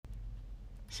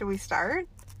Should we start?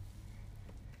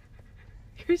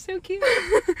 You're so cute.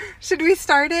 Should we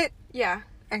start it? Yeah.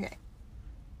 Okay.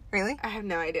 Really? I have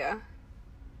no idea.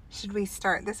 Should we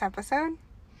start this episode?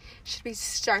 Should we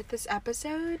start this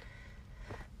episode?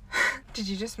 Did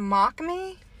you just mock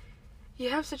me? You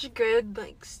have such a good,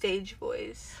 stage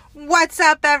voice. What's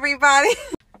up, everybody?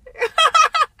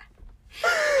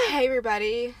 Hey,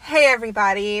 everybody. Hey,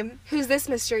 everybody. Who's this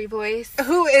mystery voice?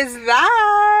 Who is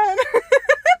that?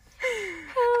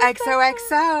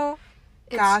 XOXO.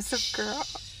 Gossip Girl.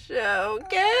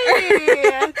 Okay.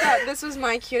 I thought this was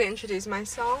my cue to introduce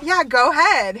myself. Yeah, go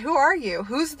ahead. Who are you?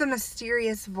 Who's the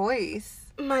mysterious voice?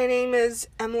 My name is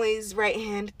Emily's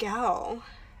right-hand gal.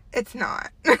 It's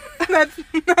not. That's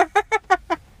not.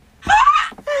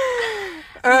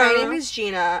 My name is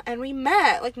Gina, and we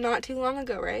met, not too long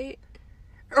ago, right?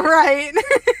 Right.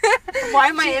 Why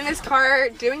am I in this car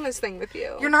doing this thing with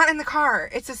you? You're not in the car.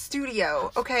 It's a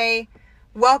studio, okay?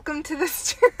 Welcome to the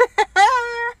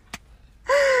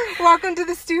Welcome to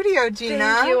the studio, Gina.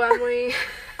 Thank you, Emily.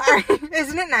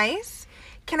 Isn't it nice?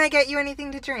 Can I get you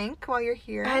anything to drink while you're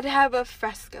here? I'd have a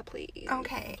Fresca, please.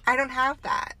 Okay. I don't have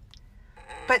that.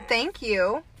 But thank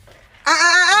you.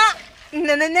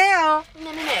 No.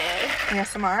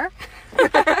 ASMR.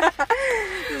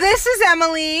 This is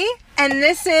Emily. And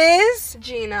this is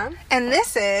Gina. And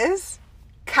this is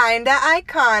Kinda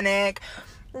Iconic.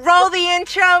 Roll the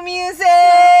intro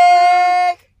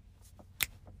music.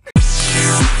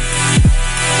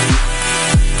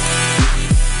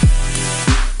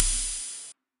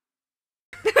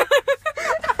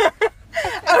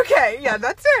 Okay, yeah,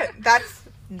 that's it.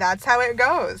 That's how it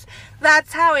goes.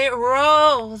 That's how it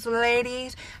rolls,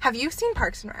 ladies. Have you seen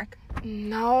Parks and Rec?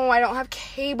 No, I don't have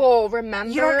cable,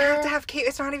 remember? You don't have to have cable.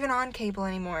 It's not even on cable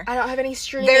anymore. I don't have any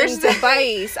streaming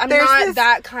device. I'm not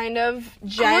that kind of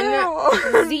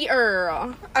Gen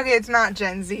Z-er. Okay, it's not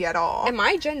Gen Z at all. Am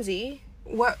I Gen Z?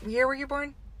 What year were you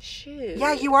born? Shoot.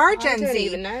 Yeah, you are Gen Z. I didn't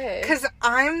even know. Because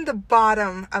I'm the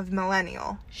bottom of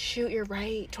millennial. Shoot, you're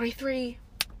right. 23.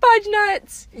 Fudge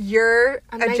nuts. You're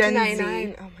I'm a Gen 1999.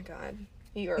 Z. Oh my god.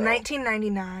 You're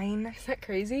 1999. Is that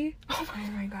crazy? Oh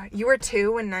my god. You were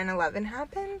 2 when 9/11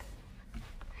 happened?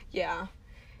 Yeah.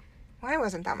 Well, I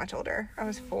wasn't that much older. I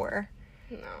was 4.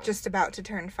 No. Just about to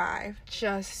turn 5.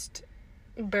 Just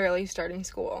barely starting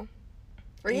school.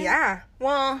 Were you? Yeah.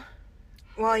 Well,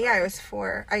 yeah, I was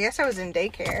 4. I guess I was in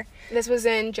daycare. This was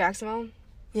in Jacksonville?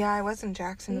 Yeah, I was in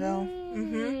Jacksonville.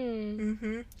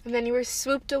 And then you were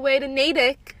swooped away to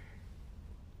Natick.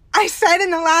 I said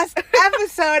in the last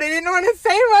episode I didn't want to say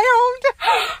my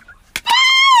hometown.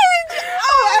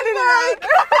 Oh, edit it out.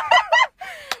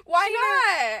 Why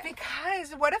not?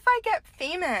 Because what if I get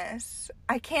famous?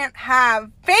 I can't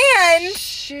have fans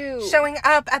showing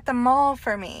up at the mall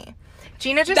for me.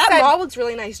 Gina just said... That mall was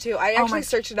really nice, too. I actually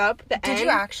searched it up. Did you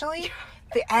actually?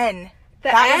 The N.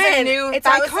 That N. It's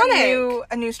iconic.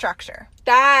 A new structure.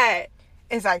 That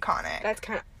is iconic. That's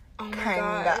kind of... Oh my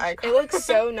Kinda gosh. iconic. It looks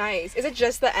so nice. Is it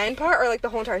just the end part or the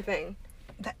whole entire thing?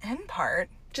 The end part?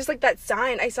 Just that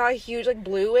sign. I saw a huge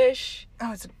bluish.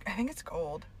 Oh, I think it's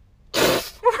gold.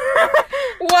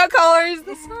 What color is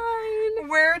the sign?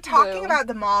 We're talking about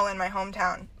the mall in my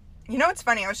hometown. You know what's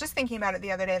funny? I was just thinking about it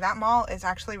the other day. That mall is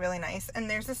actually really nice. And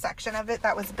there's a section of it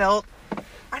that was built,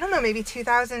 I don't know, maybe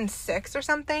 2006 or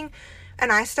something.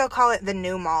 And I still call it the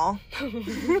new mall.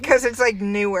 Because it's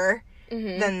newer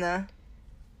than the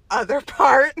other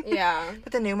part. Yeah.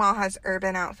 But the new mall has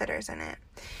Urban Outfitters in it.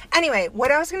 Anyway, what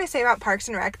I was going to say about Parks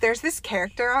and Rec, there's this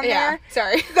character on there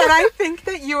sorry. that I think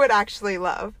that you would actually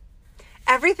love.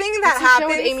 Everything that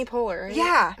happens... Show with Amy Poehler, right?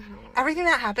 Yeah. Everything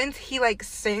that happens, he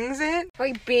sings it.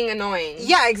 Being annoying.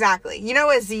 Yeah, exactly. You know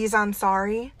Aziz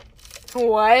Ansari?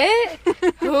 What?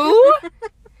 Who?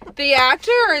 The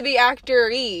actor or the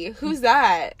actor-y? Who's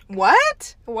that?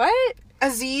 What?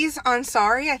 Aziz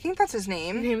Ansari? I think that's his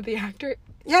name. The name of the actor?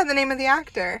 Yeah, the name of the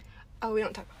actor. Oh, we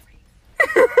don't talk about race.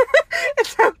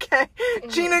 It's okay.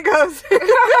 Gina goes...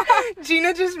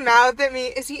 Gina just mouthed at me,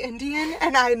 is he Indian?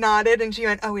 And I nodded and she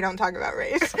went, oh, we don't talk about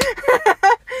race.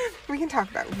 We can talk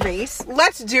about race.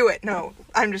 Let's do it. No,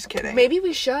 I'm just kidding. Maybe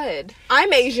we should.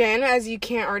 I'm Asian, as you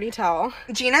can't already tell.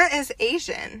 Gina is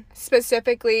Asian.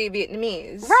 Specifically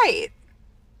Vietnamese. Right.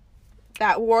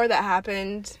 That war that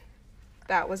happened,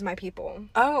 that was my people.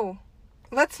 Oh,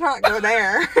 let's not go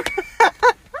there.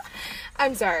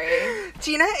 I'm sorry.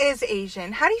 Gina is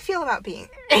Asian. How do you feel about being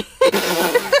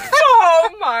Oh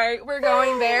my, we're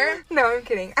going there? No, I'm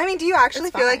kidding. I mean, do you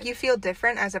actually feel like you feel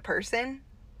different as a person?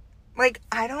 I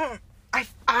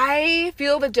I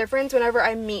feel the difference whenever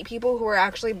I meet people who are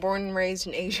actually born and raised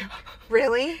in Asia.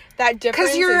 Really? That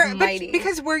difference is mighty.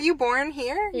 Because were you born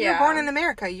here? Yeah. You're born in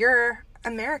America. You're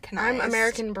Americanized. I'm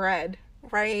American bred.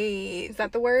 Right. Is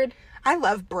that the word? I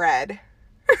love bread.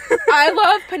 I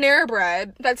love Panera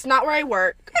bread. That's not where I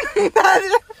work.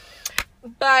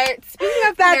 But speaking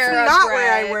of That's Panera not bread,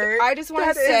 where I work. I just want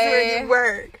to That is say where you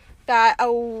work. that a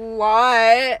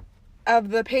lot of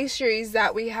the pastries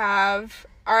that we have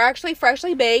are actually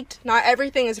freshly baked. Not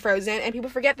everything is frozen, and people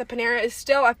forget that Panera is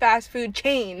still a fast food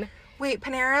chain. Wait,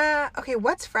 Panera. Okay,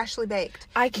 what's freshly baked?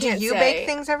 I can't Do you say. bake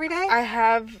things every day? I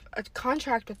have a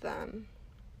contract with them.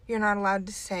 You're not allowed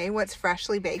to say what's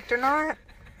freshly baked or not?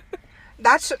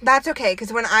 That's okay,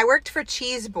 because when I worked for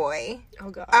Cheese Boy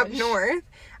up north,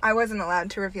 I wasn't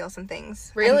allowed to reveal some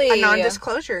things. Really? A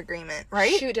non-disclosure agreement,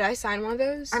 right? Shoot, did I sign one of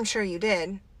those? I'm sure you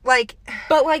did. Like,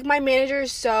 But, like, my manager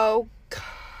is so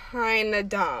kind of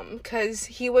dumb, because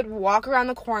he would walk around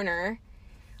the corner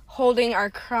holding our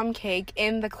crumb cake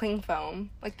in the cling foam,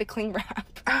 like the cling wrap.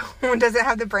 oh, does it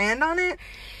have the brand on it?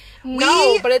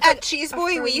 No, but it's at like Cheese a Boy,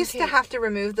 we frozen used to cake. have to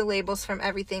remove the labels from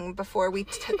everything before we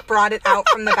brought it out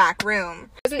from the back room.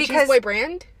 Isn't Cheese Boy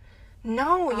brand?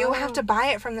 No, you have to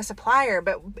buy it from the supplier,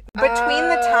 but between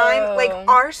the time, like,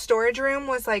 our storage room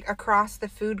was, like, across the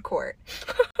food court.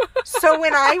 So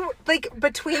when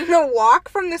between the walk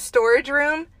from the storage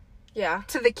room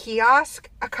to the kiosk,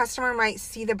 a customer might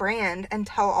see the brand and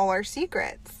tell all our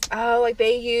secrets. Oh, like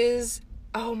they use...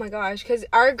 Oh my gosh, because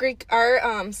our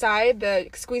side, the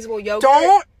squeezable yogurt...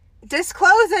 Don't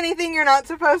disclose anything you're not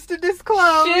supposed to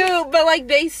disclose. Shoot, but, like,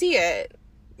 they see it.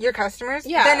 Your customers?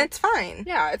 Yeah. Then it's fine.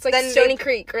 Yeah, it's like Then Stony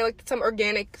Creek or, like, some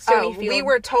organic Stony field. We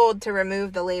were told to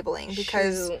remove the labeling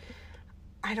because... Shoot.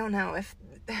 I don't know if...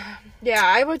 Yeah,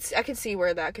 I could see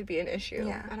where that could be an issue.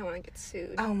 Yeah. I don't want to get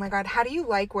sued. Oh my god, how do you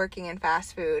like working in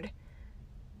fast food?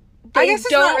 They I guess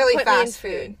it's not really fast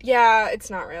food. Yeah, it's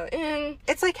not really.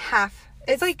 It's like half.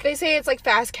 It's like they say it's like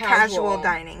fast casual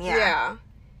dining, yeah. Yeah.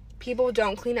 People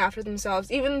don't clean after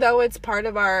themselves. Even though it's part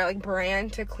of our, like,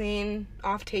 brand to clean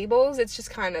off tables, it's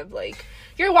just kind of like,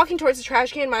 you're walking towards the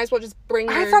trash can, might as well just bring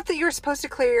your... I thought that you were supposed to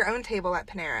clear your own table at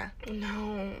Panera.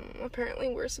 No, apparently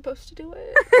we're supposed to do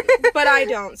it. But I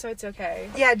don't, so it's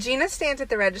okay. Yeah, Gina stands at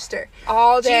the register.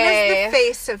 All day. Gina's the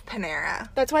face of Panera.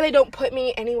 That's why they don't put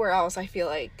me anywhere else, I feel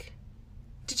like.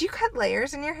 Did you cut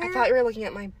layers in your hair? I thought you were looking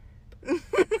at my...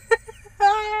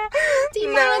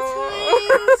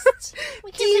 Demonetized.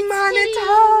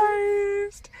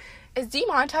 Demonetized. Is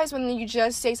demonetized when you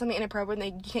just say something inappropriate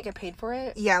and you can't get paid for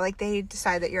it? Yeah, like they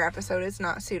decide that your episode is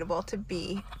not suitable to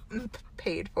be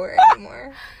paid for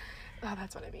anymore. Oh,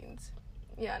 that's what it means.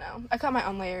 Yeah, no. I cut my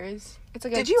own layers. It's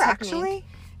like Did you actually?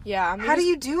 Yeah. How do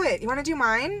you do it? You want to do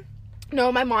mine?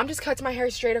 No, my mom just cuts my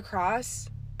hair straight across.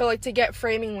 But, like, to get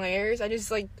framing layers, I just,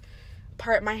 like,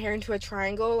 part my hair into a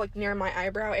triangle, like, near my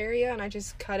eyebrow area, and I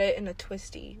just cut it in a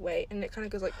twisty way, and it kind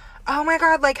of goes like... Oh my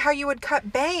god, like how you would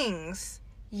cut bangs.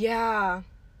 Yeah.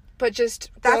 But just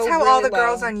That's how really all the low.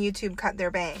 girls on YouTube cut their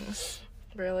bangs.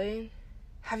 Really?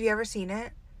 Have you ever seen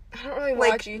it? I don't really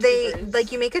Like, watch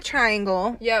YouTubers. you make a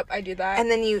triangle. Yep, I do that.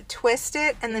 And then you twist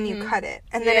it, and then you cut it.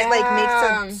 And then it, like,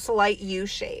 makes a slight U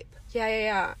shape.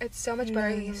 Yeah. It's so much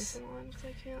better than Nice. the one, 'cause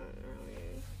I can't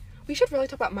really... We should really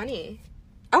talk about money.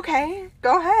 Okay,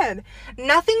 go ahead.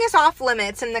 Nothing is off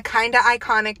limits in the Kinda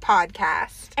Iconic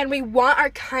podcast. And we want our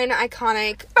Kinda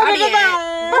Iconic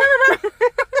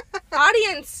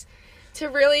audience to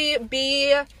really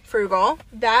be frugal.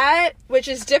 That, which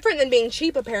is different than being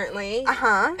cheap, apparently.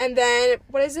 Uh-huh. And then,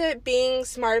 what is it? Being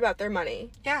smart about their money.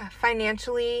 Yeah,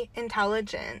 financially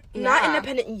intelligent. Not Yeah.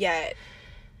 independent yet.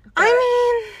 I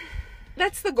mean...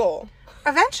 That's the goal.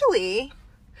 Eventually.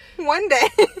 One day.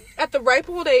 At the ripe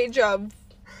old age of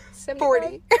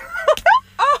 40.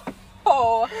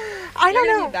 Oh. I don't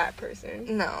know. Need that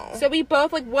person. No. So we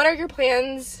both, like, what are your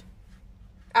plans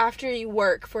after you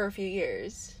work for a few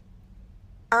years?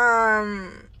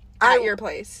 At your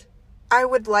place. I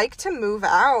would like to move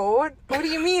out. What do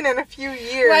you mean in a few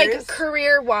years? Like,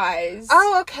 career-wise.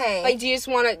 Oh, okay. Like, do you just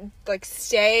want to, like,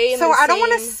 stay in So the I don't same...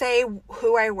 want to say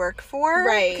who I work for.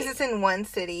 Right. Because it's in one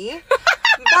city.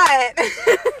 But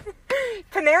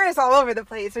Panera is all over the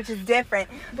place, which is different.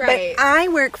 Right. But I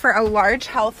work for a large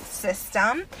health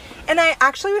system. And I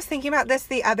actually was thinking about this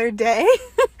the other day.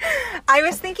 I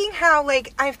was thinking how,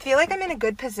 like, I feel like I'm in a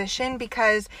good position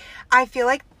because I feel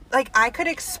like I could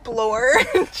explore...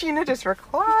 Gina just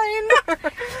reclined.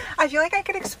 I feel like I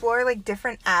could explore, like,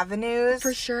 different avenues.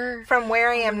 For sure. From where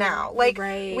I am now. Like,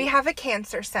 right. we have a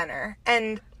cancer center.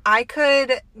 And I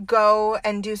could go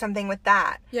and do something with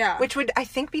that. Yeah. Which would, I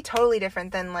think, be totally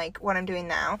different than, like, what I'm doing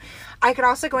now. I could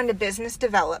also go into business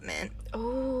development.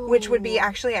 Ooh. Which would be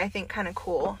actually, I think, kind of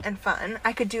cool and fun.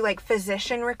 I could do, like,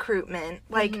 physician recruitment.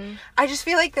 Like, I just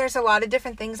feel like there's a lot of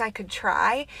different things I could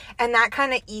try. And that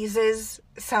kind of eases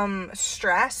some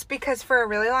stress. Because for a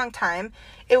really long time,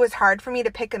 it was hard for me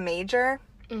to pick a major.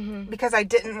 Because I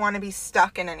didn't want to be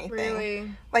stuck in anything.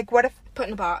 Really? Like, what if... Put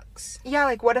in a box. Yeah,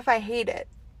 like, what if I hate it?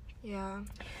 Yeah.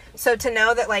 So to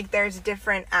know that, like, there's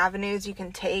different avenues you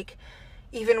can take,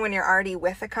 even when you're already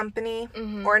with a company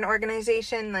or an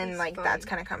organization, then, like, that's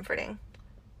kind of comforting.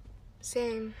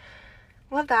 Same.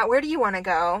 Love that. Where do you want to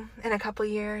go in a couple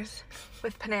years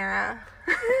with Panera?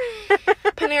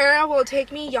 Panera will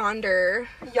take me yonder.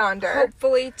 Yonder.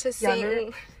 Hopefully to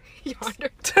St. Yonder.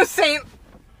 To St.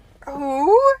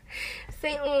 Who?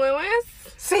 St. Louis?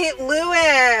 St.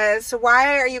 Louis.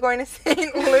 Why are you going to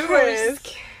St. Louis? I'm just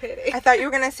kidding. I thought you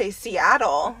were going to say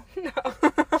Seattle. No.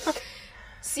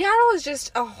 Seattle is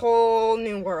just a whole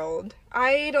new world.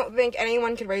 I don't think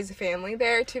anyone could raise a family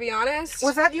there, to be honest.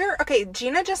 Was that your... Okay,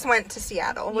 Gina just went to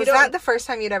Seattle. Was that the first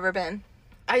time you'd ever been?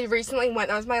 I recently went.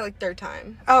 That was my, like, 3rd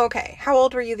time. Oh, okay. How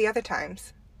old were you the other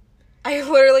times? I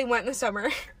literally went in the summer.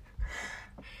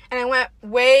 And I went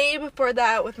way before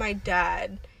that with my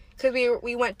dad. Because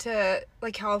we went to,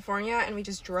 like, California, and we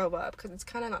just drove up. Because it's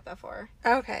kind of not that far.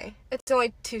 Okay. It's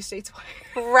only 2 states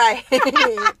away. Right.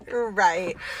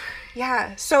 Right.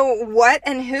 Yeah. So what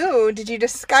and who did you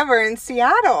discover in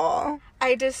Seattle?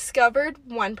 I discovered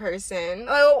one person.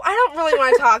 Oh, I don't really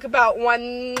want to talk about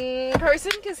one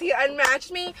person because he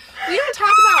unmatched me. We don't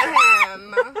talk about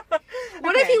him.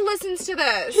 What if he listens to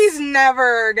this? He's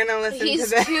never gonna listen to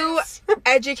this. He's too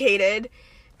educated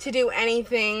to do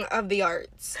anything of the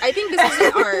arts. I think this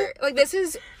isn't art. Like, this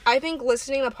is, I think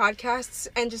listening to podcasts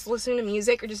and just listening to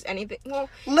music or just anything. Well,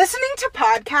 listening to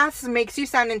podcasts makes you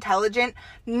sound intelligent,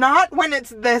 not when it's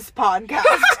this podcast.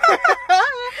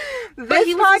 But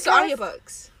he listens to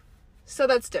audiobooks. So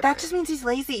that's different. That just means he's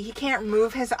lazy. He can't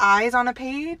move his eyes on a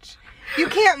page. You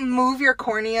can't move your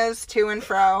corneas to and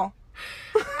fro.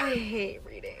 I hate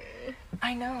reading.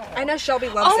 I know. I know Shelby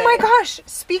loves it. Oh my gosh.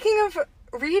 Speaking of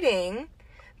reading,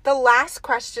 the last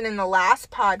question in the last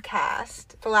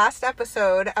podcast, the last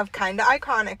episode of Kinda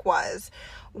Iconic was,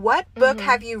 what book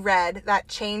have you read that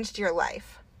changed your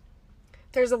life?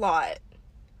 There's a lot.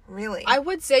 Really? I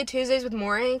would say Tuesdays with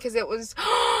Morrie because it was...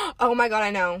 Oh my god,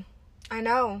 I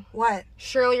know. What?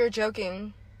 Surely You're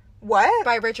Joking. What?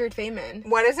 By Richard Feynman.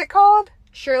 What is it called?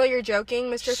 Surely You're Joking,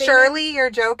 Mr. Feynman. Surely You're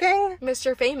Joking?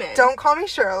 Mr. Feynman. Don't call me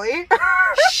Shirley.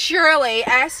 Shirley,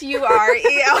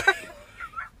 S-U-R-E-L.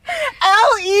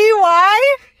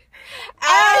 L-E-Y?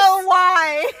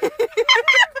 L-Y.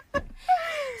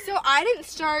 So I didn't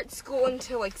start school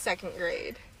until, like, 2nd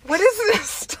grade. What is this?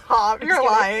 Stop. You're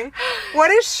lying.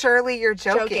 What is Surely You're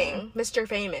Joking? Mr.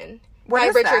 Feynman. What by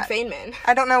is Richard that? Feynman.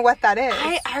 I don't know what that is.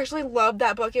 I actually loved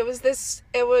that book. It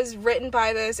was written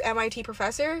by this MIT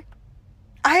professor.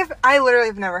 I literally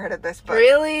have never heard of this book.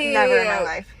 Really? Never in my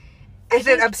life. Is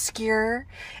it obscure?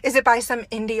 Is it by some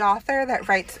indie author that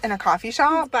writes in a coffee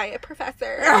shop? By a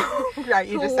professor. Right,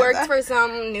 you just who said works that. for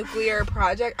some nuclear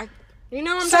project. You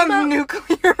know what I'm some talking about?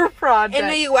 Nuclear project. In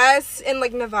the U.S., in,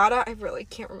 like, Nevada. I really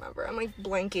can't remember. I'm, like,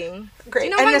 blanking. Great. Do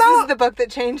you know and what this about? Is the book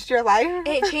that changed your life?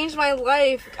 It changed my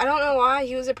life. I don't know why.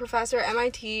 He was a professor at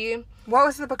MIT. What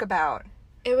was the book about?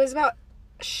 It was about...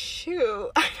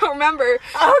 Shoot. I don't remember. Okay.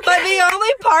 But the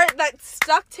only part that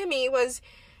stuck to me was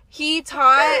he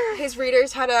taught his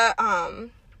readers how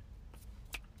to,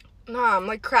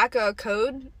 like, crack a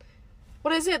code.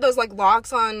 What is it? Those, like,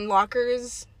 locks on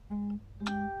lockers?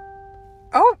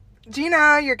 Oh,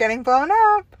 Gina, you're getting blown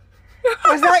up.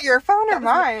 Was that your phone or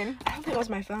mine? I don't think it was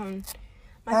my phone.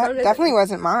 That definitely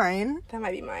wasn't mine. That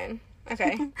might be mine.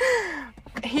 Okay.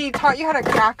 He taught you how to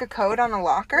crack a code on a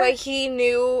locker? Like, he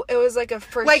knew it was, like, a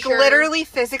for like, sure... literally,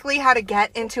 physically, how to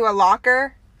get into a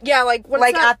locker? Yeah, like... What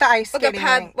like, is that? at the ice like skating a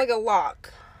pad, rink. like a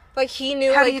lock. Like, he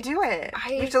knew, How like... do you do it?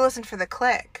 You have to listen for the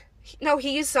click. No,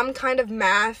 he used some kind of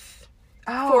math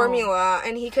formula,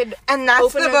 and he could... And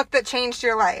that's the book that changed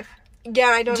your life? Yeah,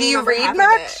 I don't. Do you remember read half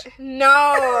much? of it. No,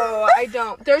 I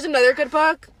don't. There's another good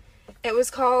book. It was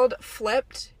called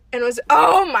Flipped, and it was...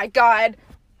 Oh, my God.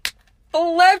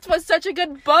 Flipped was such a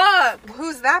good book.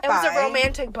 Who's that by? It was a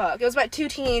romantic book. It was about 2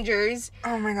 teenagers.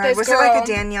 Oh my god. Was it like a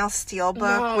Danielle Steele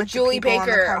book? No, with Julie the people on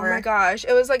the Baker. Oh cover? my gosh.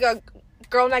 It was like a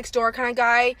girl next door kind of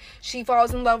guy. She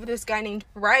falls in love with this guy named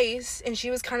Bryce, and she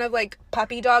was kind of like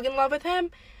puppy dog in love with him.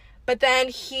 But then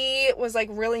he was like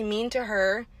really mean to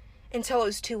her until it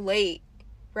was too late.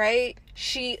 Right?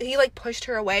 He like pushed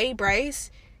her away, Bryce.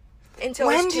 until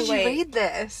When it's too did you late. read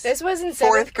this? This was in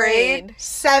 4th grade?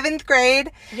 7th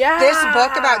grade? Yeah. This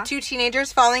book about 2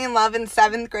 teenagers falling in love in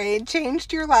 7th grade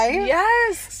changed your life?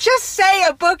 Yes. Just say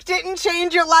a book didn't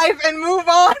change your life and move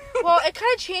on. Well, it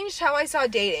kind of changed how I saw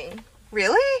dating.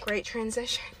 Really? Great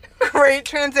transition. Great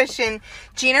transition.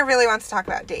 Gina really wants to talk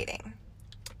about dating.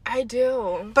 I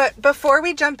do. But before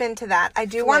we jump into that, I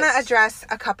do want to Let's. address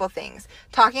a couple things.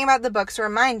 Talking about the books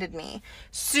reminded me.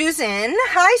 Susan.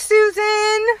 Hi,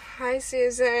 Susan. Hi,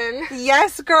 Susan.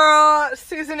 Yes, girl.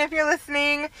 Susan, if you're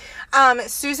listening.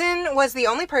 Susan was the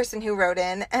only person who wrote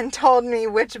in and told me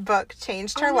which book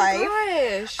changed her life.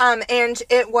 Gosh. And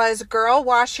it was Girl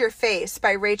Wash Your Face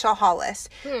by Rachel Hollis.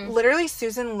 Literally,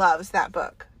 Susan loves that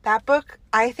book. That book,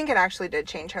 I think it actually did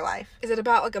change her life. Is it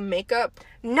about like a makeup?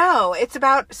 No, it's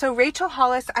about, so Rachel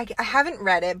Hollis, I haven't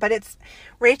read it, but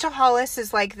Rachel Hollis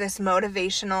is like this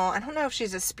motivational, I don't know if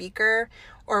she's a speaker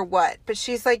or what, but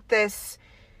she's like this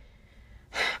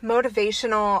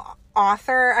motivational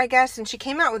author, I guess, and she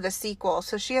came out with a sequel,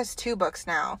 so she has 2 books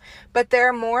now, but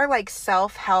they're more like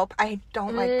self-help. I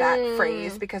don't like that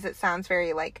phrase because it sounds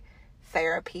very like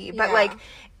therapy, but Yeah. like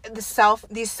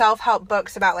these self-help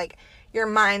books about like your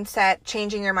mindset,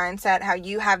 changing your mindset, how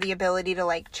you have the ability to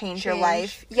like change your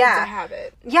life. It's Yeah. a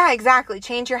habit. Yeah, exactly.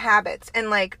 Change your habits. And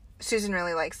like Susan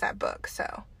really likes that book,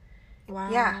 so Wow.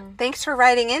 yeah. Thanks for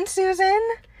writing in, Susan.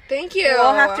 Thank you.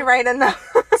 We'll have to write in the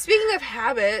Speaking of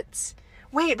habits.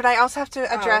 Wait, but I also have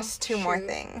to address 2 more shoot.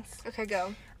 things. Okay,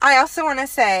 go. I also want to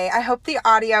say, I hope the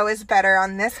audio is better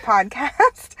on this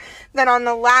podcast than on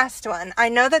the last one. I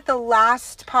know that the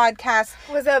last podcast,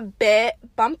 Was a bit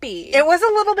bumpy. it was a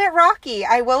little bit rocky,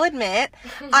 I will admit.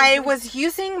 I was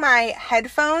using my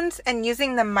headphones and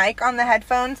using the mic on the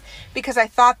headphones because I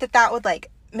thought that would like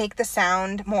make the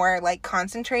sound more like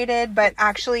concentrated, but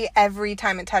actually every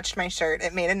time it touched my shirt,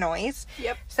 it made a noise.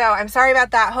 Yep. So I'm sorry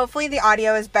about that. Hopefully the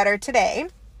audio is better today.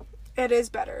 It is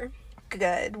better.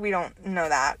 Good. We don't know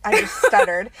that. I just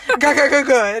stuttered.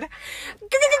 Good.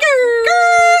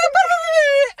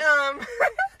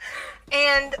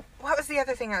 And what was the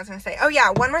other thing I was going to say? Oh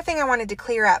yeah, one more thing I wanted to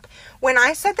clear up. When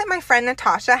I said that my friend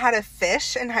Natasha had a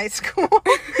fish in high school,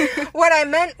 what I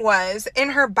meant was in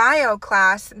her bio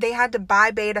class, they had to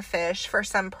buy betta fish for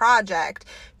some project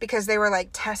because they were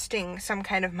like testing some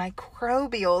kind of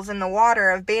microbials in the water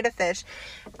of betta fish.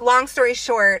 Long story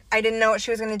short, I didn't know what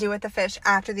she was going to do with the fish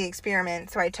after the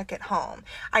experiment, so I took it home.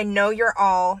 I know you're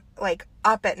all like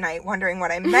up at night wondering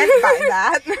what I meant by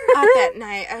that. Up at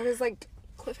night. I was like,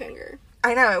 cliffhanger.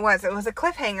 I know it was a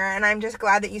cliffhanger, and I'm just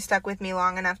glad that you stuck with me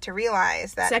long enough to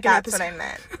realize that that's what I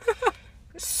meant.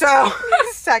 So,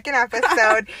 second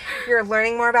episode, you're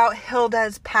learning more about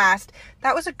Hilda's past.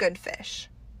 That was a good fish.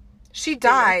 She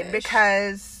died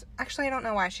because, actually I don't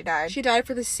know why she died. She died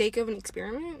for the sake of an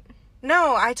experiment?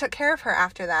 No, I took care of her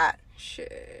after that.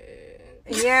 Shit.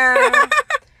 Yeah.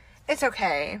 It's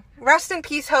okay. Rest in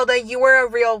peace, Hilda. You were a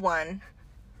real one.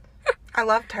 I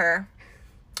loved her.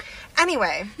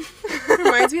 Anyway.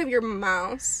 Reminds me of your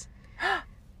mouse.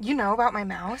 You know about my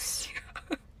mouse?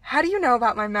 How do you know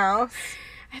about my mouse?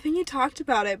 I think you talked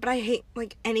about it, but I hate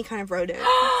like any kind of rodent.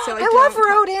 So like, I love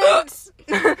rodents.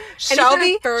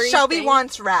 Shelby thing.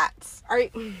 wants rats. Are you?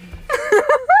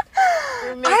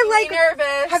 You're making I me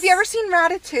nervous. Have you ever seen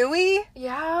Ratatouille?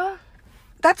 Yeah.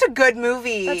 That's a good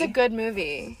movie. That's a good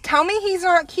movie. Tell me he's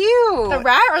not cute. The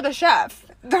rat or the chef?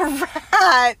 The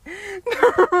rat.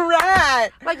 The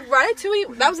rat. Like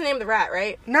Ratatouille. That was the name of the rat,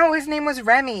 right? No, his name was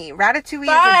Remy. Ratatouille is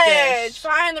a dish.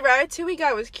 Fine. The Ratatouille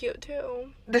guy was cute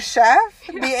too. The chef?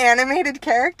 The animated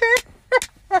character?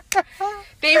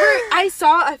 I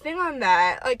saw a thing on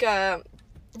that, like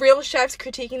real chefs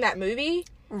critiquing that movie,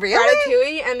 Really?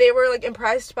 Ratatouille, and they were like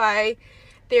impressed by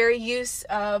their use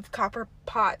of copper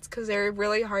pots because they're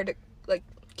really hard to like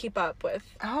keep up with.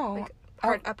 Oh.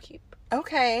 Hard upkeep.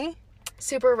 Okay.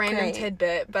 Super random Great.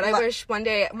 tidbit, but I wish one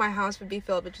day my house would be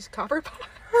filled with just copper pots.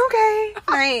 Okay.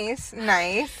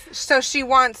 Nice. So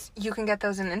you can get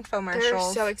those in infomercials. They're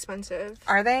so expensive.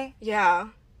 Are they? Yeah.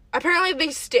 Apparently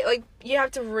they stay, like, you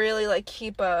have to really, like,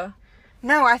 keep a...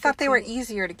 No, I thought they were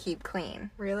easier to keep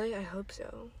clean. Really? I hope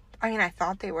so. I mean, I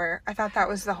thought they were. I thought that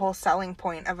was the whole selling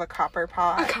point of a copper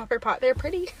pot. A copper pot. They're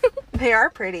pretty. They are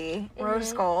pretty.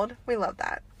 Rose gold. We love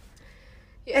that.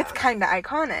 Yeah. It's kind of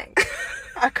iconic.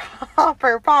 A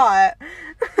copper pot.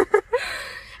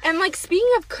 And, like,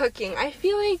 speaking of cooking, I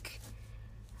feel like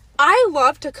I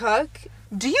love to cook.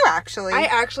 Do you actually? I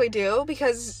actually do,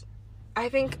 because I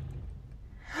think...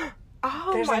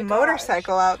 Oh, There's my a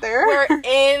motorcycle out there. We're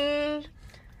in...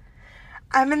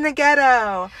 I'm in the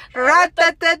ghetto.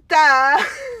 Ra-da-da-da.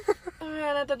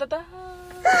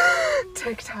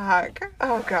 TikTok.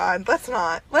 Oh God, let's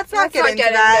not get into in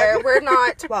that. there. We're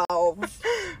not 12.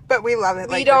 But we love it.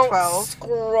 We like don't we're 12.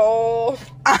 scroll.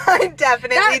 I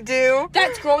definitely do.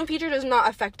 That scrolling feature does not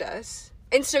affect us.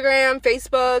 Instagram,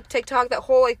 Facebook, TikTok, that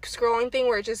whole like scrolling thing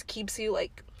where it just keeps you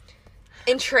like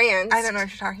entranced. I don't know what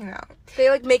you're talking about. They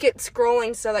like make it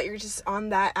scrolling so that you're just on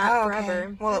that app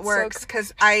forever. Well, it works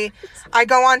because I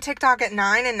go on TikTok at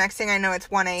 9 and next thing I know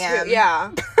it's 1 a.m.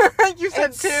 Yeah. You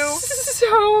said 2.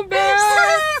 So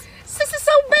bad. This is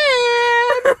so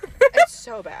bad. It's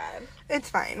so bad. It's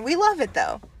fine. We love it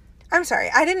though. I'm sorry.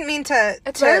 I didn't mean to.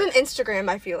 It's better than Instagram,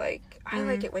 I feel like. I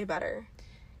like it way better.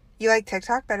 You like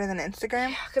TikTok better than Instagram?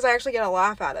 Yeah, because I actually get a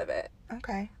laugh out of it.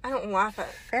 Okay. I don't laugh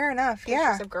at Fair enough. pictures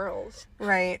Yeah. of girls.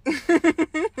 Right.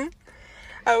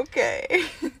 Okay.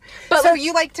 But so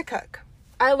you like to cook?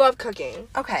 I love cooking.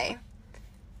 Okay.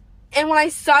 And when I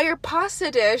saw your pasta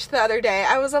dish the other day,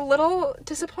 I was a little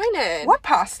disappointed. What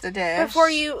pasta dish? Before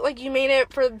you made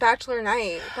it for Bachelor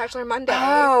Night, Bachelor Monday.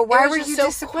 Oh, why were just you so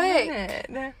disappointed?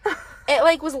 Quick. It,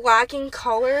 like, was lacking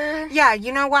color. Yeah,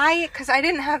 you know why? Because I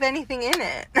didn't have anything in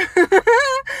it.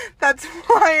 That's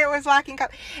why it was lacking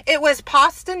color. It was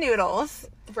pasta noodles.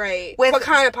 Right. With, what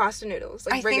kind of pasta noodles?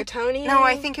 Like rigatoni?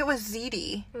 I think it was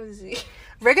ziti.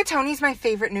 Rigatoni's my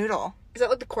favorite noodle. Is that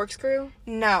like the corkscrew?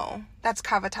 No, that's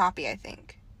cavatappi, I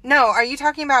think. No, are you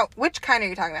talking about... Which kind are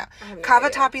you talking about?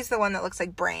 Cavatappi's the one that looks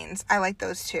like brains. I like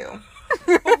those too.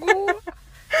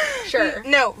 Sure.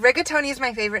 No, rigatoni is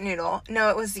my favorite noodle. No,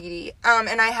 it was ziti.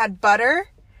 And I had butter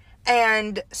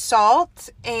and salt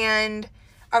and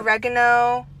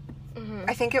oregano. Mm-hmm.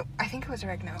 I think it was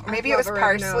oregano. Or maybe it was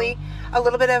parsley. A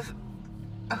little bit of...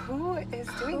 Who is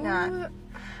doing that?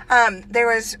 There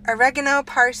was oregano,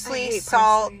 parsley,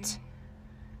 salt... Parsley.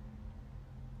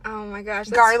 Oh my gosh.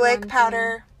 Garlic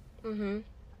powder. Mm-hmm.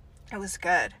 It was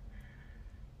good.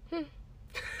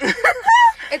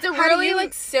 It's a really,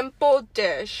 like, simple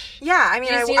dish. Yeah, I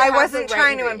mean, I wasn't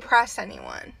trying to impress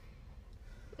anyone.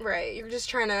 Right, you're just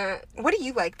trying to... What do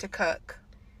you like to cook?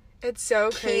 It's so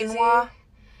crazy.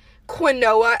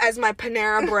 Quinoa, as my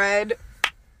Panera Bread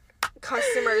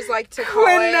customers like to call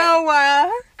Quinoa.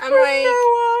 it. I'm like,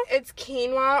 it's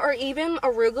quinoa or even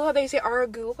arugula. They say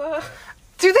arugula.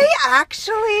 Do they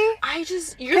actually?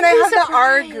 Can I have the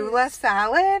arugula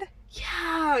salad?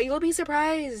 Yeah, you'll be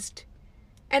surprised.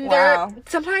 And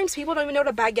sometimes people don't even know what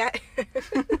a baguette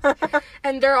is.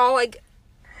 And they're all like,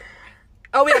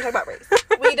 oh, we don't talk about race.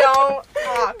 We don't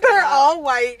talk They're all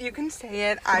white. You can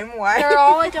say it. I'm white. They're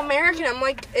all like American. I'm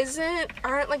like,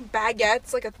 aren't like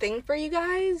baguettes like a thing for you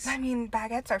guys? I mean,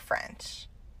 baguettes are French.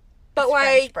 But it's like,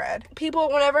 French bread. People,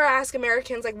 whenever I ask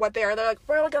Americans like what they are, they're like,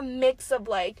 we're like a mix of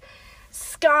like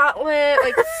Scotland,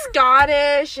 like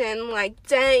Scottish and like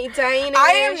Danish.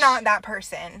 I am not that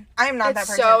person. I am not that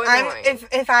person. So annoying.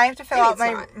 If I have to fill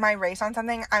out my race on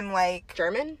something, I'm like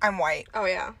German. I'm white. Oh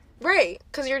yeah, right.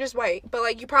 Because you're just white, but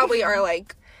like you probably are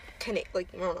like I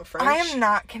don't know, French. I am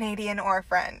not Canadian or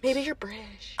French. Maybe you're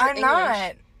British. I'm English.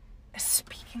 not.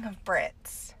 Speaking of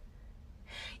Brits,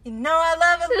 you know I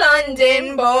love a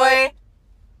London boy.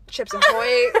 Chips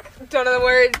Ahoy. Don't know the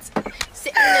words.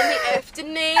 Sitting in the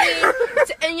afternoon,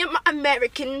 sitting in my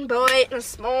American boy, and a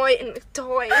small and a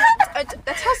toy.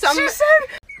 That's how some. She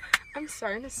said. I'm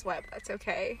starting to sweat. That's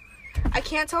okay. I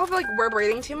can't tell if like we're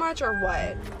breathing too much or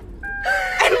what.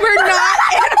 And we're not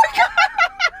in a car.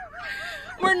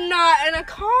 We're not in a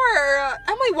car.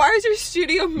 I'm like, why is your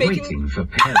studio making? Waiting for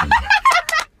pen.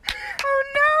 Oh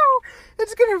no!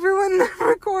 It's gonna ruin the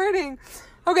recording.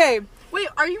 Okay. Wait,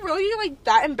 are you really like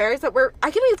that embarrassed that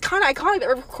I think it's kind of iconic that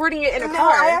we're recording it in a car. No,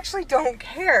 I actually don't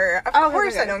care. Of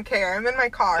course I don't care. I'm in my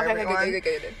car. Okay,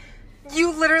 good.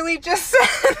 You literally just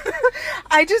said...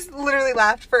 I just literally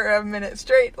laughed for a minute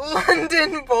straight.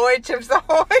 London boy, Chips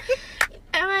Ahoy.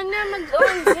 And I'm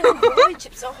London boy,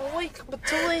 Chips Ahoy, cup of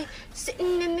toy,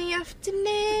 sitting in the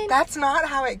afternoon. That's not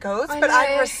how it goes, but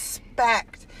I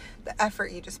respect the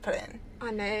effort you just put in.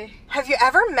 I know. Have you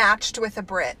ever matched with a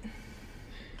Brit?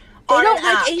 They don't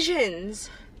like Asians.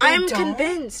 I am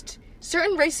convinced.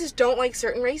 Certain races don't like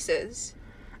certain races.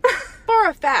 For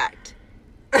a fact.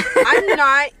 I'm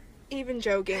not even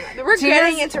joking. We're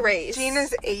getting into race.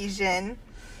 Gina's Asian.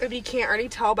 If you can't already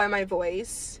tell by my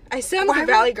voice. I sound like a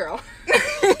Valley girl.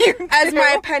 As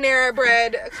my Panera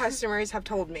Bread customers have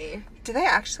told me. Do they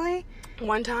actually?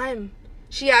 One time.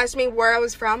 She asked me where I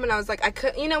was from, and I was like, I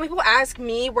couldn't. You know, people ask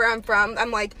me where I'm from.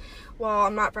 I'm like, well,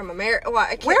 I'm not from America. Well,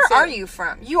 I can't Where are you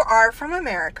from? You are from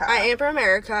America. I am from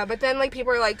America, but then, like,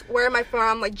 people are like, where am I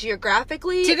from, like,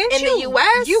 geographically? In the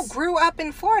U.S.? You grew up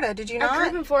in Florida, did you not? I grew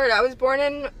up in Florida. I was born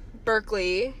in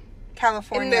Berkeley.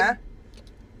 California.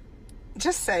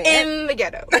 Just say it. In the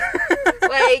ghetto.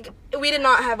 Like, we did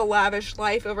not have a lavish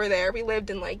life over there. We lived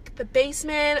in, like, the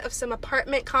basement of some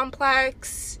apartment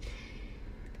complex.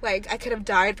 Like, I could have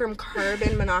died from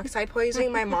carbon monoxide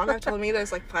poisoning. My mom have told me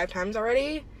this, like, 5 times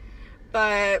already.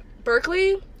 But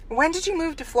Berkeley... When did you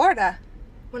move to Florida?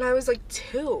 When I was, like,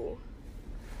 2.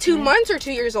 2 months or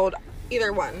 2 years old.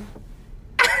 Either one.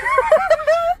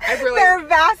 They're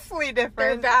vastly different.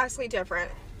 They're vastly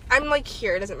different. I'm, like,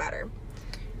 here. It doesn't matter.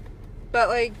 But,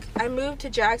 like, I moved to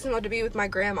Jacksonville to be with my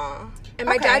grandma. And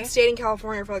my dad stayed in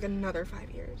California for, like, another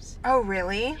 5 years. Oh,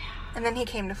 really? Yeah. And then he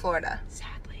came to Florida.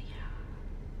 Sadly,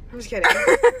 yeah. I'm just kidding.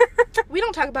 We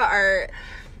don't talk about our...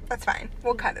 That's fine.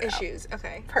 We'll cut it issues. Out.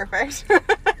 Okay. Perfect. Oh,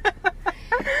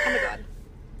 my God.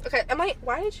 Okay,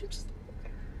 why did you just...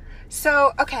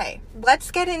 So, okay.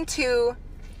 Let's get into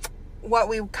what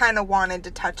we kind of wanted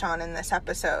to touch on in this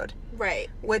episode. Right.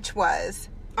 Which was...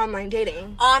 Online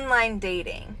dating. Online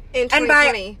dating. In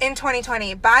 2020. In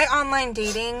 2020. By online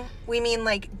dating, we mean,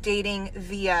 like, dating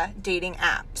via dating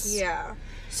apps. Yeah.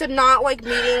 So not, like,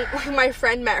 meeting... Like, my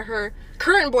friend met her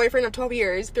current boyfriend of 12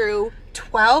 years through...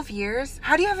 12 years?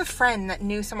 How do you have a friend that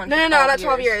knew someone for 12 No, years? not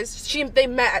 12 years. They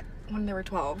met when they were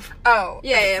 12. Oh.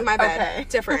 Yeah, my bad. Okay.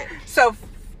 Different. So...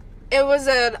 It was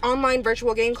an online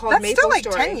virtual game called That's Maple still, like,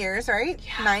 Story. 10 years, right?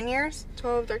 Yeah. 9 years?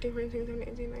 12, 13, 14, 15, 16,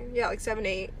 17, 18, 19. Yeah, like 7,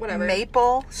 8, whatever.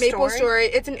 Maple Story.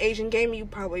 It's an Asian game. You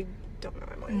probably don't know,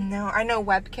 Emily. No, I know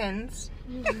Webkins.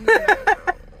 No.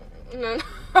 No.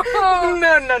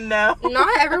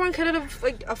 Not everyone could have,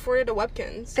 like, afforded a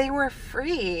Webkins. They were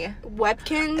free.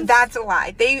 Webkins? That's a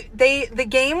lie. The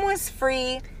game was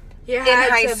free in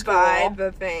high school. Buy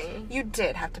the thing. You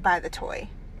did have to buy the toy.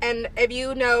 And if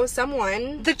you know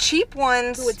someone... The cheap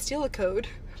ones... Who would steal a code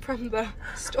from the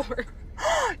store.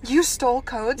 You stole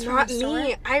codes from the store? Not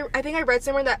me. I think I read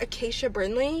somewhere that Acacia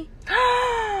Brindley...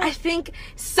 I think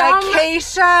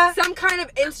Acacia? Some kind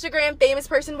of Instagram famous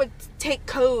person would take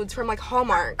codes from, like,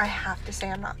 Hallmark. I have to say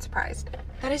I'm not surprised.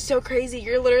 That is so crazy.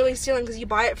 You're literally stealing because you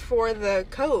buy it for the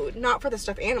code, not for the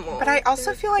stuffed animal. But I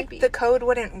also feel like the code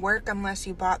wouldn't work unless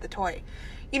you bought the toy.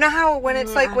 You know how when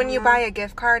it's like when you buy a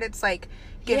gift card, it's like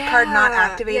gift card not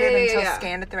activated until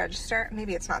scanned at the register?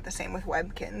 Maybe it's not the same with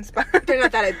Webkins, but they're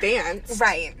not that advanced.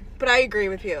 Right. But I agree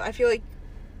with you. I feel like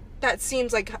that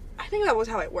seems like, I think that was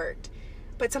how it worked.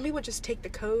 But some people just take the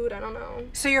code. I don't know.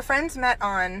 So your friends met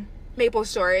on Maple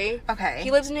Story. Okay.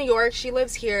 He lives in New York. She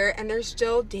lives here. And they're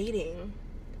still dating.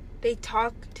 They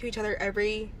talk to each other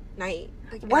every night.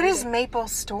 Like, what is Maple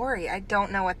Story? I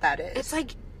don't know what that is. It's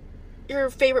like your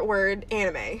favorite word,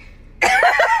 anime.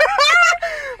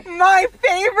 My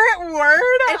favorite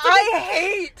word? I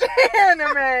hate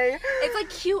anime. It's like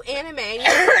cute anime.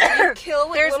 You kill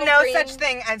like There's little no green... such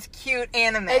thing as cute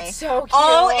anime. It's so cute.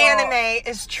 All anime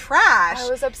is trash. I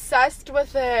was obsessed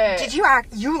with it. Did you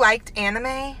you liked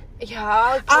anime?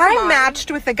 Yeah. I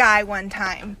matched with a guy one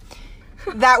time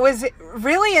that was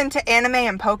really into anime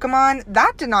and Pokemon.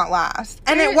 That did not last.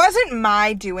 And it wasn't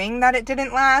my doing that it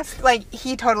didn't last. Like,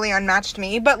 he totally unmatched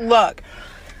me. But look,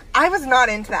 I was not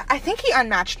into that. I think he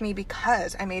unmatched me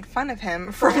because I made fun of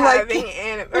him for having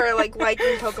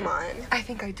liking Pokemon. I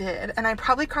think I did. And I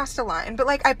probably crossed a line. But,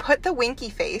 like, I put the winky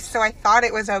face, so I thought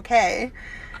it was okay.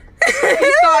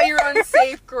 You thought you were on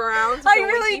safe grounds. I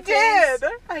really did.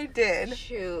 I did.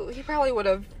 Shoot. He probably would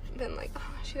have been like, oh,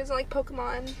 she doesn't like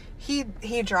Pokemon. He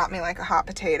dropped me like a hot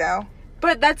potato.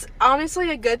 But that's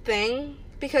honestly a good thing.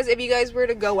 Because if you guys were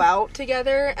to go out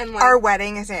together and like... Our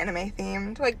wedding is anime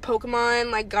themed. Like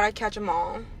Pokemon, like gotta catch 'em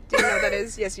all. Do you know what that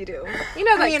is? Yes, you do. You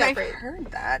know that. I mean, I've heard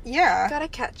that. Yeah. Gotta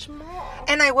catch 'em all.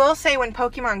 And I will say when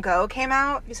Pokemon Go came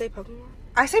out... You say Pokemon?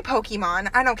 I say Pokemon.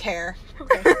 I don't care.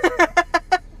 Okay.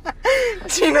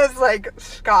 Gina's like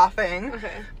scoffing.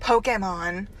 Okay.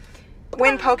 Pokemon.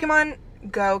 When Pokemon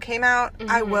Go came out,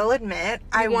 I will admit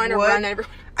I would to run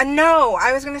everyone. No,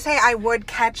 I was going to say I would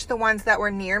catch the ones that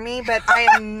were near me, but I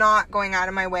am not going out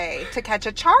of my way to catch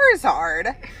a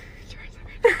Charizard.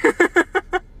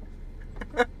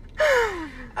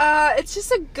 It's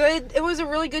just it was a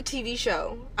really good TV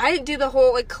show. I do the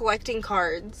whole, like, collecting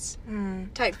cards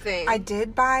type thing. I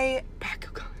did buy...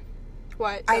 Bakugan.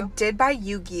 What? I did buy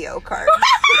Yu-Gi-Oh cards.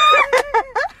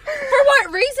 For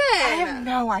what reason? I have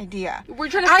no idea. We're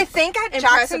trying to I think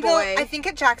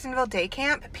at Jacksonville Day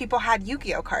Camp, people had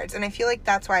Yu-Gi-Oh cards, and I feel like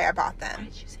that's why I bought them. Why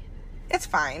did you say that? It's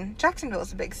fine. Jacksonville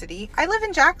is a big city. I live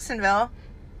in Jacksonville.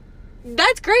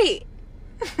 That's great.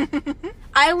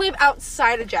 I live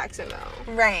outside of Jacksonville.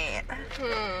 Right.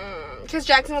 Because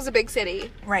Jacksonville's a big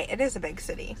city. Right, it is a big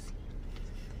city.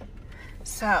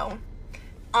 So,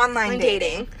 online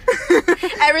dating.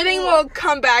 Everything will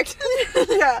come back to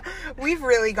Yeah, we've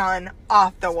really gone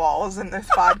off the walls in this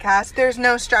podcast. There's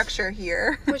no structure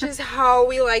here. Which is how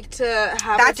we like to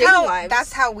have our dating lives.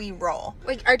 That's how we roll.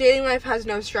 Like, our dating life has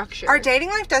no structure. Our dating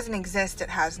life doesn't exist. It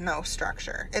has no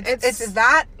structure. It's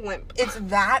that limp. It's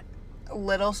that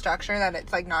little structure that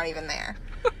it's like not even there.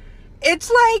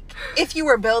 It's like if you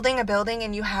were building a building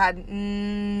and you had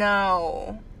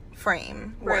no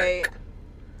frame work. Right.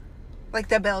 Like,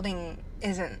 the building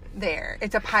isn't there.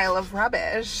 It's a pile of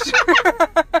rubbish.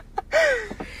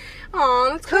 Aw,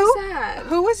 that's kind of sad.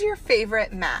 Who was your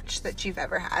favorite match that you've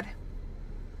ever had?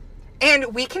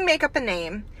 And we can make up a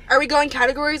name. Are we going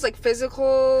categories like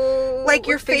physical? Like,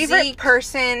 your favorite physique?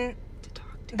 person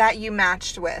that you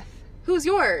matched with. Who's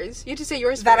yours? You have to say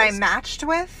yours That first. I matched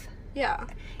with? Yeah.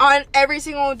 On every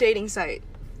single dating site.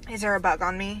 Is there a bug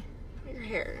on me? Your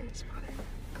hair is bothering.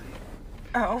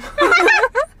 Oh.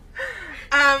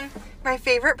 My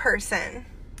favorite person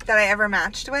that I ever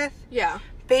matched with? Yeah.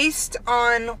 Based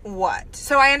on what?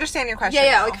 So I understand your question.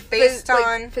 Yeah, now. like based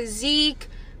on like physique,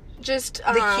 just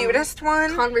the cutest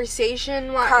one,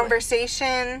 conversation,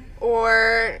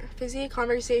 or physique,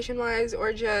 conversation wise,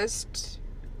 or just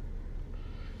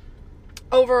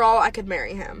overall, I could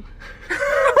marry him.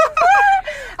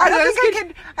 I don't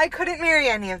think I couldn't marry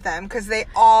any of them because they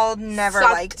all never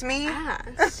liked me.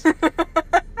 Ass.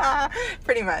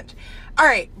 Pretty much. All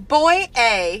right, boy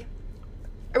A.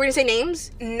 Are we gonna say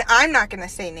names? I'm not gonna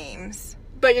say names.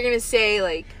 But you're gonna say,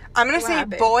 like, I'm gonna say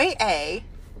happened? boy A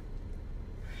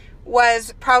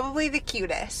was probably the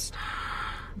cutest.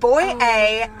 Boy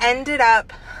A ended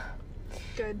up.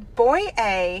 Good. Boy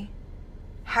A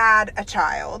had a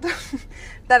child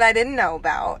that I didn't know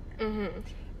about. Mm-hmm.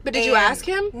 But did you ask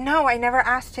him? No, I never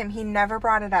asked him. He never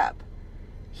brought it up.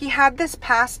 He had this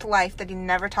past life that he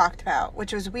never talked about,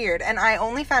 which was weird, and I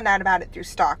only found out about it through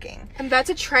stalking. And that's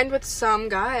a trend with some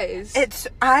guys. And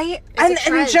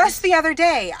just the other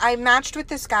day, I matched with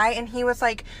this guy, and he was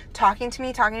like talking to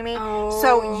me. Oh.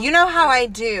 So you know how I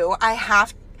do.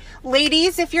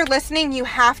 Ladies, if you're listening, you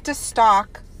have to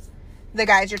stalk the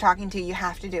guys you're talking to. You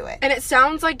have to do it. And it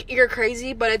sounds like you're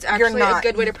crazy, but it's actually a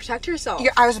good way to protect yourself.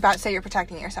 I was about to say you're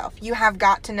protecting yourself. You have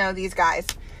got to know these guys.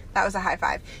 That was a high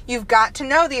five. You've got to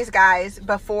know these guys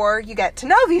before you get to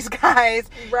know these guys.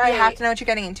 Right. You have to know what you're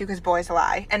getting into because boys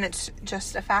lie. And it's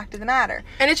just a fact of the matter.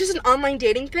 And it's just an online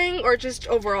dating thing or just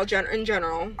overall in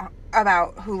general?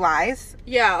 About who lies?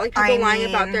 Yeah, like people lying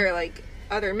about their, like,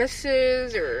 other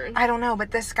misses or... I don't know,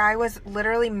 but this guy was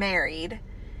literally married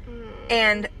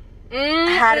and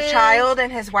had a child and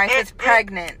his wife is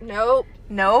pregnant.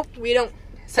 Nope. We don't...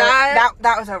 So that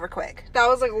was over quick. That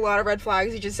was like a lot of red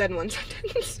flags you just said in one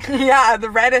sentence. Yeah, the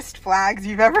reddest flags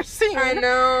you've ever seen. I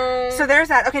know. So there's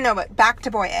that. Okay, no, but back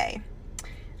to boy A.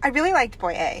 I really liked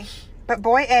boy A, but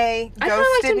boy A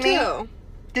ghosted me. Too.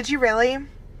 Did you really?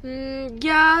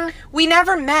 Yeah. We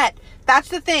never met. That's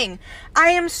the thing. I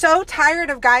am so tired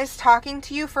of guys talking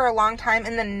to you for a long time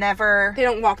and then never... They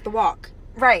don't walk the walk.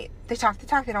 Right. They talk the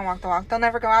talk, they don't walk the walk. They'll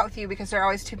never go out with you because they're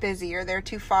always too busy or they're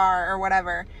too far or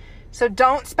whatever. So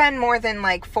don't spend more than,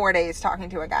 like, 4 days talking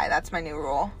to a guy. That's my new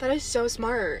rule. That is so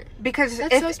smart. Because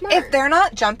if they're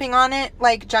not jumping on it,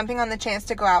 like, jumping on the chance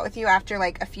to go out with you after,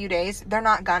 like, a few days, they're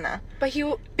not gonna. But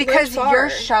because you're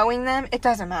showing them, it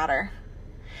doesn't matter.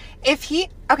 Okay,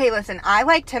 listen, I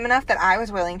liked him enough that I was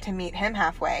willing to meet him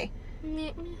halfway.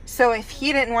 So if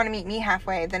he didn't want to meet me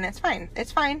halfway, then it's fine.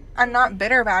 It's fine. I'm not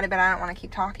bitter about it, but I don't want to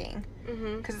keep talking.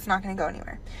 Because it's not going to go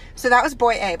anywhere. So that was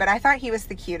boy A, but I thought he was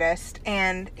the cutest.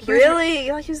 And he Really?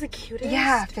 You like he was the cutest?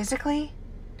 Yeah, physically.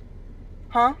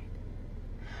 Huh?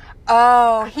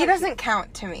 Oh, he doesn't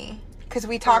count to me. Because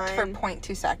we talked for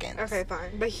 0.2 seconds. Okay,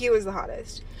 fine. But he was the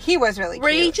hottest. He was really cute.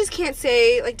 We just can't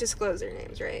say, like, disclose their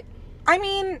names, right? I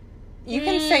mean, you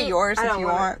can say yours if you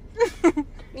want.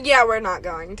 Yeah, we're not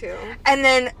going to. And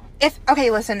then... If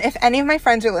any of my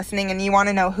friends are listening and you want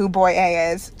to know who boy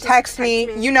A is, text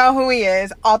me. You know who he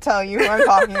is. I'll tell you who I'm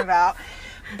talking about.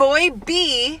 Boy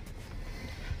B.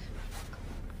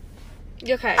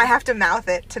 Okay. I have to mouth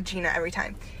it to Gina every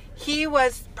time. He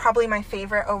was probably my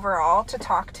favorite overall to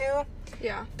talk to.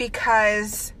 Yeah.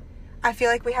 Because I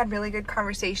feel like we had really good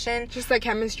conversation. Just like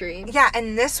chemistry. Yeah,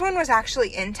 and this one was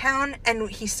actually in town and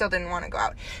he still didn't want to go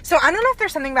out. So I don't know if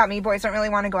there's something about me, boys don't really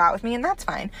want to go out with me, and that's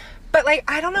fine. But, like,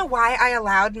 I don't know why I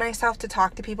allowed myself to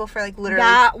talk to people for, like, literally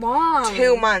that long.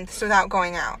 2 months without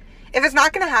going out. If it's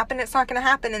not going to happen, it's not going to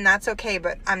happen, and that's okay,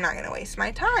 but I'm not going to waste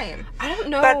my time. I don't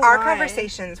know But our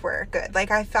conversations were good.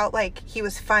 Like, I felt like he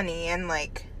was funny and,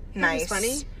 like, nice. He was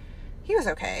funny? He was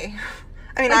okay.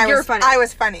 I mean, Like, you're funny. I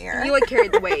was funnier. You, like,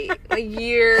 carried the weight. Like,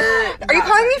 you're... Are you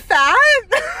calling me fat?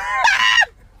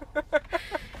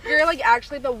 You're, like,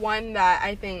 actually the one that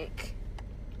I think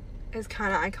is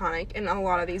kind of iconic in a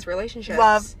lot of these relationships.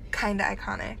 Love, kind of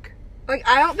iconic. Like,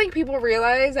 I don't think people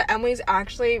realize that Emily's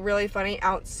actually really funny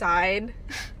outside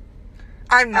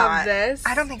I'm not. of this.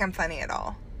 I don't think I'm funny at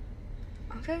all.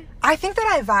 Okay. I think that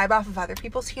I vibe off of other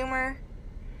people's humor.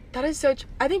 That is so...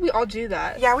 I think we all do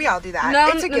that. Yeah, we all do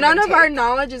that. It's a give None and of our take.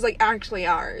 knowledge is, like, actually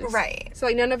ours. Right. So,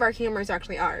 like, none of our humor is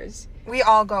actually ours. We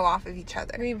all go off of each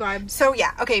other. We vibe. So,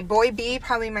 yeah. Okay, boy B,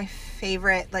 probably my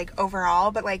favorite, like,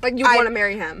 overall. But, like... Like, you want to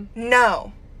marry him.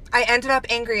 No. I ended up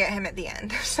angry at him at the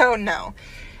end. So, no.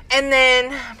 And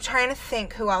then, I'm trying to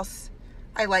think who else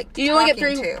I liked You only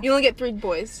get 3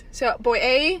 boys. So, boy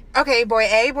A. Okay, boy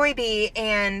A, boy B,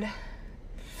 and...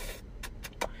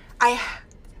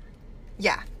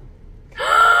 Yeah.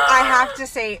 I have to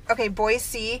say, okay, boy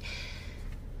C,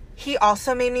 he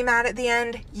also made me mad at the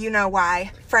end. You know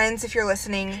why. Friends, if you're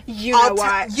listening. You know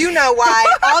why. You know why.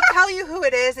 I'll tell you who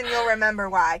it is and you'll remember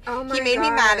why. Oh my He made me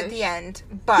mad at the end,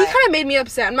 but... He kind of made me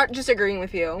upset. I'm not just agreeing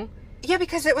with you. Yeah,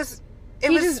 because it was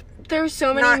there were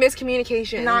so many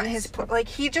miscommunications. Not his... Like,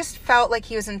 he just felt like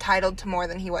he was entitled to more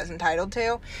than he was entitled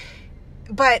to.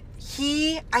 But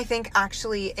he, I think,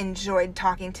 actually enjoyed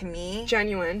talking to me.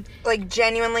 Genuine. Like,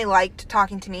 genuinely liked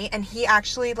talking to me. And he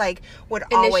actually, like, would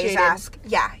always ask.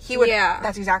 Yeah, he would. Yeah.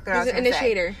 That's exactly what I was going to say. He's an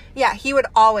initiator. Yeah, he would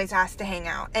always ask to hang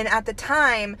out. And at the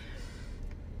time,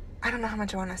 I don't know how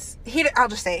much I want to... I'll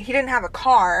just say it. He didn't have a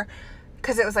car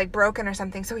because it was, like, broken or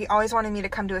something. So he always wanted me to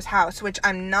come to his house, which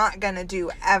I'm not going to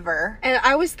do ever. And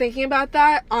I was thinking about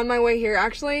that on my way here,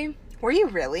 actually. Were you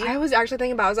really? I was actually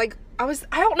thinking about it.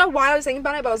 I don't know why I was thinking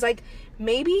about it, but I was like,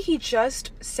 maybe he just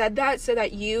said that so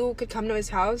that you could come to his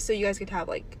house so you guys could have,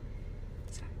 like,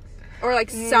 sex. Or,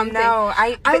 like, something. No,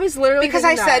 I was literally because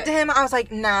I said to him, I was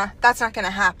like, nah, that's not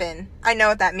gonna happen. I know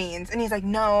what that means. And he's like,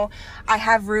 no, I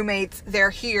have roommates.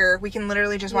 They're here. We can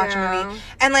literally just watch a movie.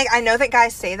 And, like, I know that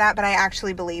guys say that, but I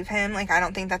actually believe him. Like, I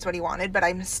don't think that's what he wanted, but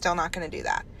I'm still not gonna do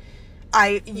that.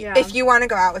 If you want to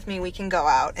go out with me, we can go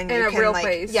out, and you can, real like,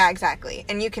 place. Yeah, exactly.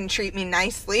 And you can treat me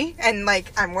nicely, and,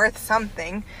 like, I'm worth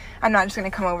something. I'm not just gonna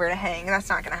come over to hang. That's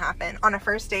not gonna happen on a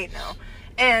first date. No.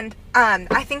 And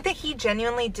I think that he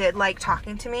genuinely did like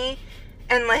talking to me,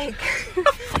 and, like,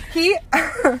 he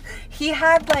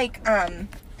had like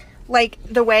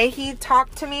the way he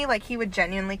talked to me, like, he would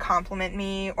genuinely compliment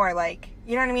me, or, like,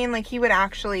 you know what I mean? Like, he would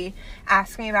actually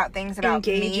ask me about things about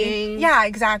engaging. Me. Yeah,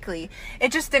 exactly.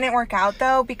 It just didn't work out,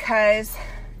 though, because...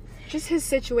 Just his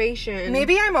situation.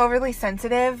 Maybe I'm overly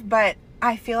sensitive, but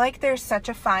I feel like there's such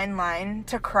a fine line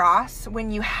to cross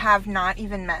when you have not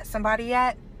even met somebody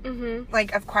yet. Mm-hmm.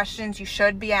 Like, of questions you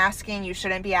should be asking, you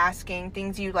shouldn't be asking,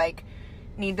 things you, like,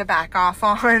 need to back off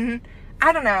on.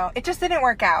 I don't know. It just didn't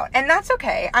work out. And that's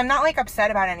okay. I'm not, like,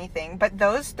 upset about anything. But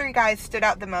those 3 guys stood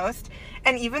out the most.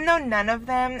 And even though none of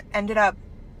them ended up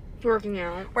working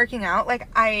out, like,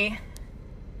 I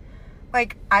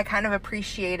kind of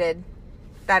appreciated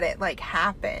that it, like,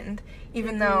 happened.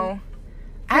 Even though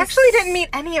I actually didn't meet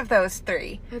any of those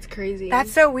 3. That's crazy.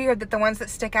 That's so weird that the ones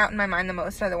that stick out in my mind the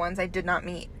most are the ones I did not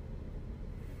meet.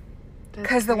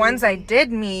 Because the ones I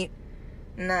did meet...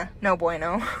 Nah, no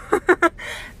bueno.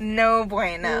 No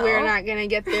bueno. We're not gonna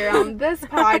get there on this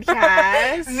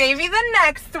podcast. Maybe the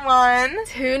next one.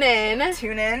 Tune in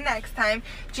next time.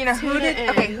 Gina,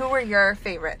 who were your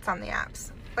favorites on the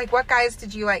apps? Like, what guys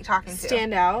did you like talking to?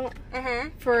 Stand out? Mm-hmm.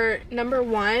 For number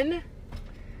 1,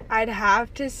 I'd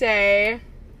have to say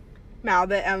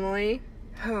Malbit Emily.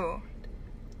 Who?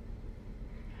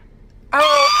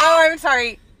 Oh, I'm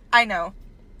sorry. I know.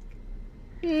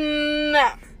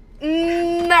 No. I'm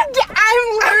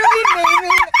literally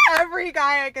naming every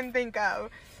guy I can think of.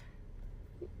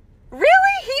 Really?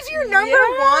 He's your number 1?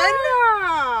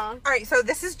 Alright, so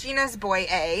this is Gina's boy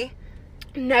A.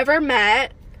 Never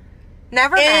met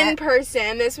in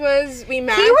person. We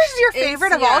met. He was your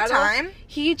favorite of all time?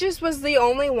 He just was the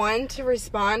only one to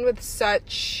respond with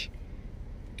such...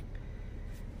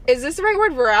 Is this the right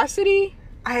word? Veracity?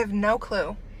 I have no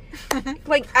clue.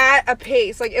 Like, at a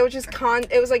pace. Like, it was just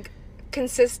it was, like,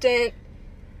 consistent,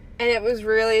 and it was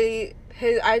really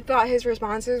I thought his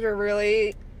responses were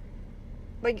really,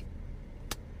 like,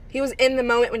 He was in the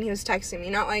moment when he was texting me,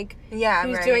 not like Yeah, he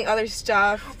was right. doing other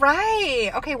stuff. Right.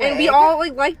 Okay, wait. And we all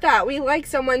like that. We like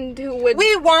someone who would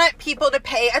We want people to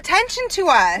pay attention to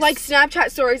us. like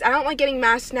Snapchat stories. I don't like getting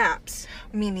mass snaps.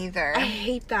 Me neither. I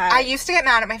hate that. I used to get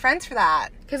mad at my friends for that.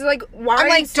 Because like, why? I'm are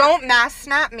like, you don't mass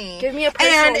snap me. Give me a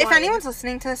personal And if one. anyone's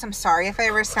listening to this, I'm sorry if I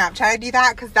ever Snapchatted you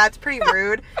that, because that's pretty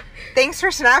rude. Thanks for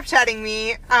Snapchatting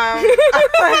me.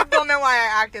 I don't know why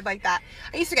I acted like that.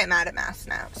 I used to get mad at mass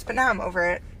snaps, but now I'm over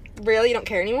it. Really? You don't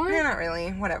care anymore? Yeah, not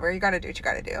really. Whatever. You gotta do what you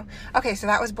gotta do. Okay, so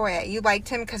that was boy A. You liked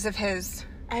him because of his...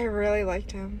 I really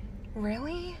liked him.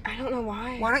 Really? I don't know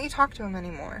why. Why don't you talk to him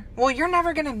anymore? Well, you're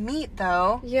never gonna meet,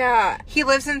 though. Yeah. He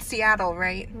lives in Seattle,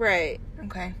 right? Right.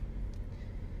 Okay.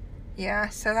 Yeah,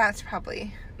 so that's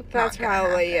probably... That's not gonna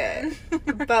probably happen.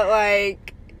 it. But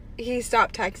like, he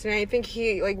stopped texting. I think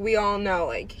he like we all know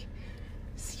like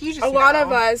You just a lot know.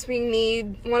 of us we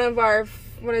need one of our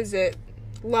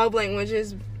love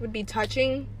languages would be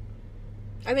touching.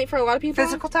 I think for a lot of people.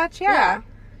 Physical touch? Yeah.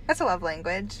 That's a love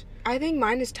language. I think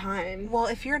mine is time. Well,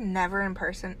 if you're never in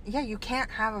person, yeah, you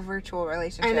can't have a virtual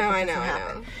relationship. I It know. doesn't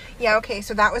happen. Yeah, okay,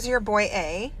 so that was your boy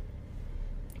A.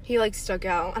 He like stuck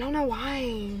out. I don't know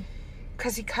why.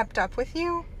 Because he kept up with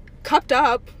you? Cupped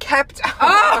up. Kept up.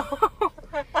 Oh!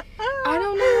 I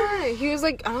don't know why. He was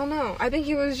like, I don't know. I think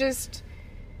he was just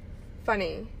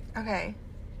funny. Okay.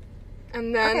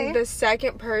 And then Okay. the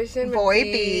second person would Boy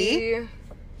be...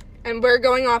 And we're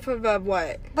going off of a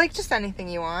what? Like, just anything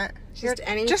you want. Just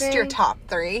anything? Just your top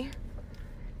 3.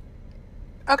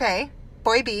 Okay.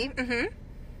 Boy B. Mm-hmm.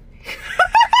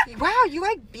 Wow, you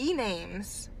like B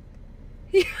names.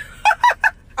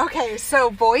 Okay,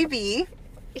 so boy B.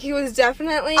 He was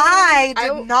definitely... I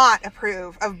did not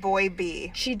approve of boy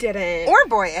B. She didn't. Or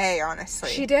boy A, honestly.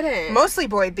 She didn't. Mostly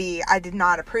boy B, I did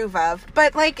not approve of.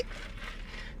 But, like,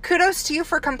 kudos to you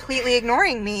for completely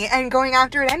ignoring me and going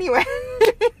after it anyway.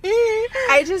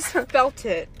 I just felt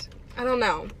it. I don't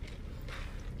know.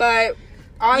 But,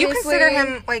 obviously... You consider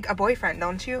him, like, a boyfriend,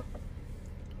 don't you?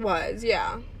 Was,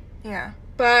 yeah. Yeah.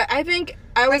 But I think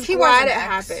I was he glad was it an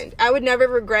ex. happened. I would never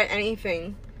regret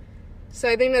anything. So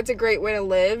I think that's a great way to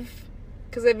live.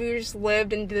 Because if you just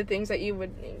lived and did the things that you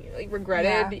would, like,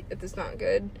 regretted, it's not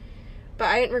good. But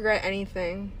I didn't regret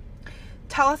anything.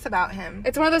 Tell us about him.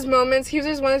 It's one of those moments, he was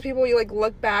just one of those people you, like,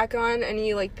 look back on and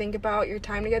you, like, think about your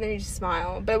time together and you just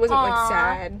smile. But it wasn't, Aw. like,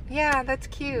 sad. Yeah, that's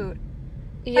cute.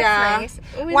 Yeah. That's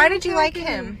nice. We Why didn't did you talk like to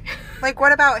him? Like,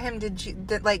 what about him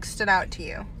did like, stood out to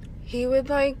you? He would,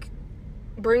 like,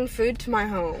 bring food to my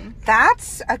home.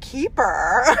 That's a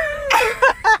keeper.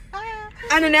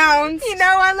 Unannounced. You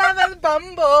know, I love a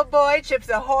bumble boy. Chips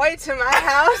Ahoy to my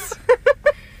house.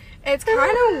 It's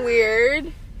kind of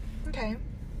weird. Okay.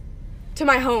 To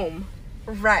my home.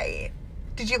 Right.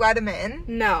 Did you let him in?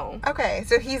 No. Okay,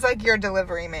 so he's like your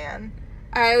delivery man.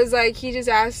 I was like, he just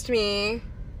asked me,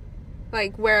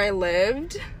 like, where I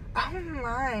lived. Oh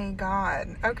my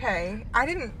god. Okay. I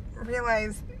didn't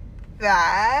realize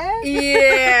that.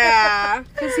 Yeah.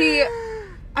 Because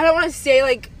I don't want to say,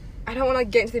 like, I don't want to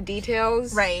get into the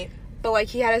details. Right. But, like,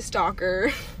 he had a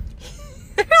stalker.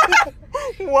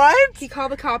 What? He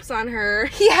called the cops on her.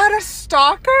 He had a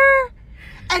stalker?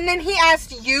 And then he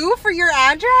asked you for your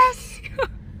address?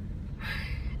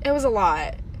 It was a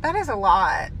lot. That is a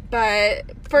lot. But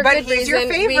for But good he's your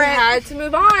reason, we favorite. had to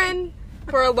move on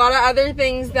for a lot of other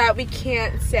things that we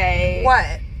can't say.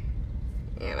 What?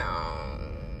 You know,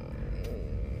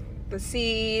 the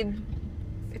seed.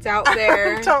 It's out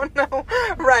there. I don't know.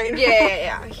 Right.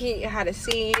 Yeah. He had a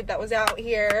seed that was out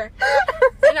here.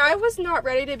 And I was not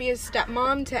ready to be a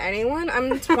stepmom to anyone.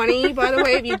 I'm 20, by the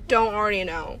way, if you don't already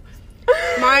know.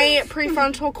 My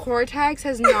prefrontal cortex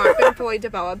has not been fully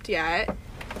developed yet.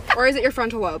 Or is it your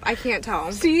frontal lobe? I can't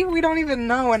tell. See, we don't even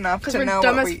know enough to we're know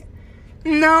dumb what as- we...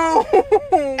 No,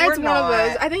 It's one of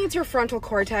those. I think it's your frontal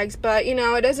cortex, but, you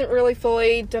know, it doesn't really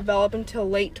fully develop until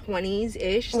late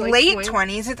 20s-ish. Like Late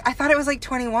 20s? I thought it was like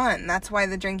 21. That's why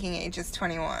the drinking age is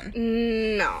 21.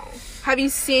 No. Have you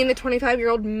seen the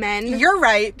 25-year-old men? You're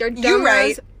right. They're You dumb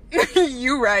right. as-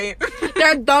 You right.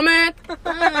 They're dumb as...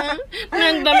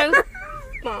 They're dumb as...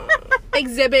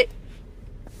 Exhibit.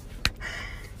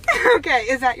 Okay,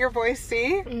 is that your boy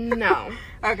C? No.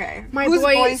 Okay. My Who's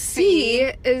boy C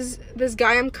is this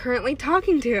guy I'm currently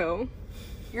talking to.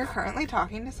 You're currently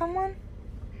talking to someone?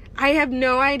 I have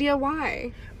no idea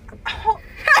why.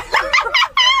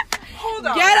 Hold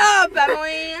on. Get up,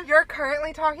 Emily! You're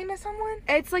currently talking to someone?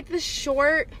 It's like the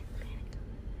short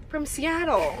from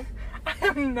Seattle. I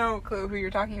have no clue who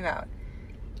you're talking about.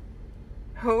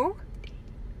 Who?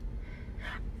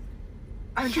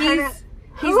 I'm trying to...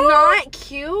 He's not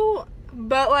cute.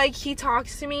 but like he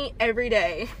talks to me every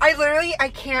day. I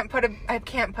can't put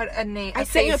a name. I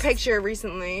sent you a picture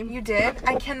recently. You did?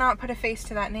 I cannot put a face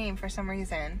to that name for some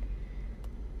reason.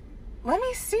 Let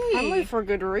me see. Probably for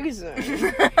good reason. He's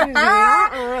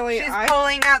not really. She's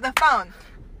pulling out the phone.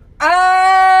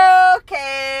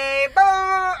 Okay.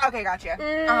 Boom. Okay,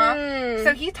 gotcha.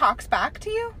 So he talks back to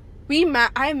you?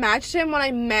 I matched him when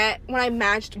I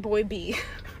matched boy B.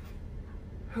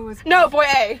 Who was? No, boy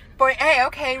A. Boy A.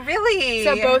 Okay, really?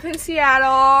 So both in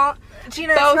Seattle.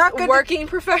 Gina, both it's not good working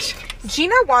professionals.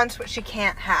 Gina wants what she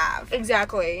can't have.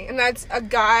 Exactly, and that's a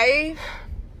guy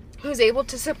who's able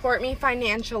to support me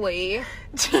financially.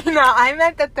 Gina, I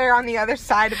meant that they're on the other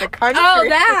side of the country. Oh,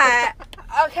 that.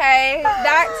 Okay,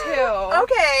 that too.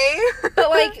 Okay. But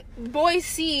like, boy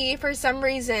C, for some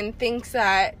reason, thinks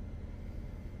that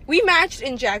we matched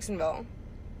in Jacksonville.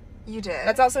 You did.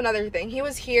 That's also another thing. He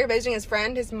was here visiting his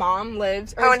friend. His mom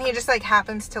lives. And he just like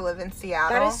happens to live in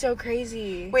Seattle. That is so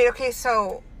crazy. Wait, okay,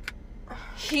 so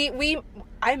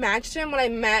I matched him when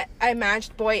I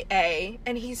matched boy A,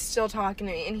 and he's still talking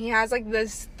to me, and he has like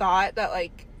this thought that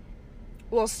like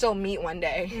we'll still meet one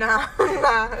day. No,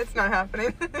 it's not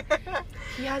happening.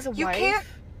 He has a wife. You can't.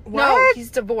 What? No, he's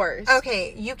divorced.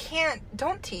 Okay, you can't.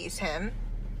 Don't tease him.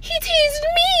 He teased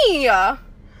me.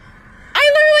 I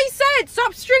literally said,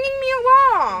 "Stop stringing me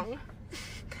along."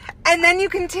 And then you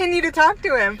continue to talk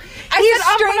to him.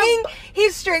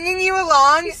 He's stringing you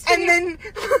along, and then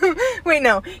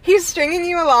he's stringing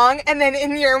you along, and then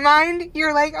in your mind,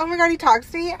 you're like, oh my god, he talks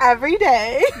to me every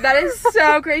day. That is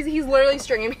so crazy. He's literally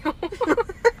stringing me along.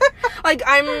 Like,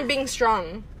 I'm being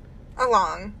strung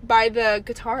along by the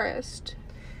guitarist.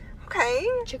 Okay.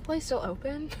 Chick-fil-A still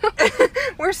open?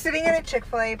 We're sitting in a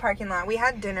Chick-fil-A parking lot. We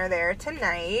had dinner there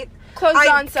tonight. Closed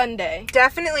on Sunday.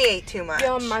 Definitely ate too much.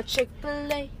 You're my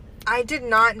Chick-fil-A. I did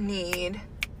not need.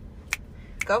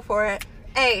 Go for it.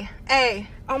 A.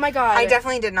 Oh my god. I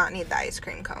definitely did not need the ice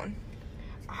cream cone.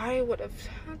 I would have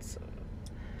had some.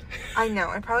 I know.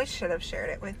 I probably should have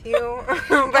shared it with you.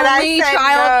 But Only I said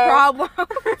child no.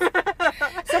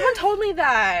 problem. Someone told me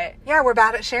that. Yeah, we're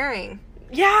bad at sharing.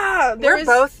 Yeah.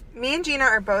 Me and Gina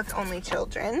are both only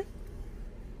children.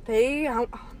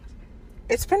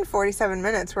 It's been 47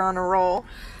 minutes. We're on a roll.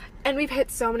 And we've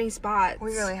hit so many spots.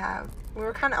 We really have. We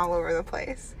were kind of all over the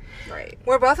place. Right.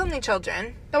 We're both only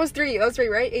children. That was three,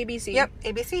 right? ABC. Yep,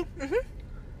 ABC. Mm-hmm.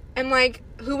 And, like,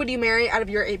 who would you marry out of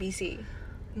your ABC?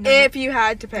 If you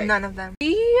had to pick. None of them.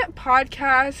 We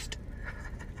podcast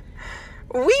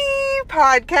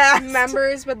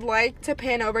members would like to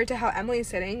pan over to how Emily's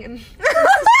sitting in the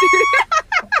studio.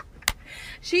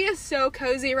 She is so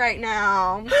cozy right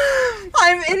now.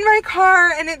 I'm in my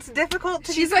car and it's difficult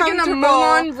to She's be like in a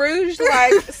Moulin Rouge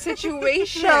like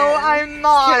situation. No, I'm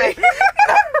not.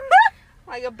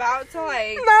 Like about to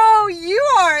like. No, you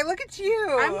are. Look at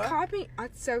you. I'm copying.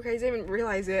 That's so crazy. I didn't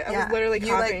realize it. I was literally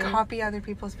copying. You like copy other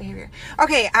people's behavior.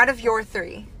 Okay, out of your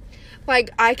three. Like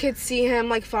I could see him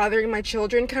like fathering my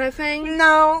children kind of thing.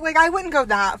 No, like I wouldn't go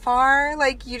that far.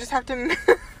 Like you just have to.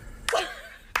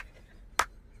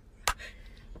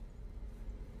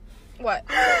 What?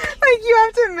 Like, you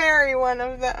have to marry one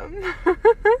of them.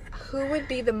 Who would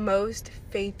be the most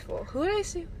faithful? Who would I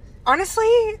say?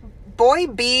 Honestly, boy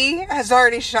B has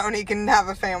already shown he can have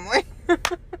a family.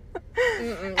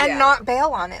 And not bail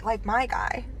on it like my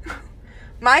guy.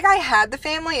 My guy had the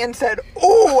family and said,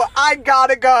 ooh, I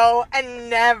gotta go, and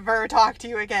never talk to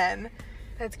you again.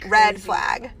 That's crazy. Red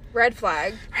flag. Red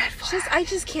flag.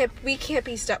 We can't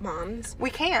be stepmoms.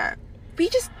 We can't.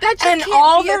 That just and can't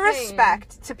all be the a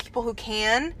respect thing. to people who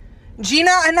can. Gina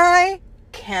and I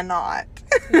cannot.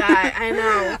 That I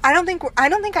know. I don't think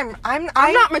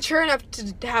I'm not mature enough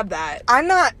to have that. I'm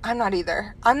not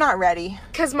either. I'm not ready.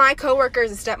 Because my coworker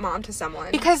is a stepmom to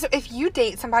someone. Because if you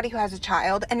date somebody who has a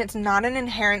child and it's not an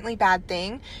inherently bad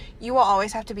thing, you will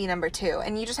always have to be number two,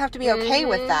 and you just have to be okay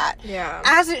with that. Yeah.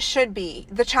 As it should be.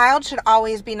 The child should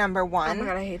always be number one. Oh my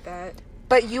god, I hate that.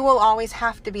 But you will always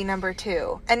have to be number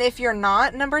two. And if you're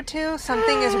not number two,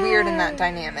 something is weird in that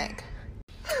dynamic.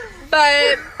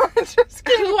 But just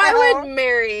who I would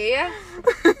marry,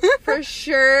 for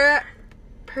sure,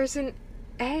 person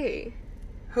A.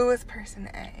 Who is person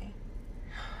A?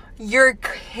 You're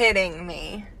kidding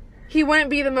me. He wouldn't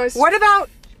be the most... What about...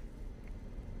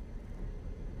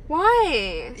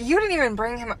 Why? You didn't even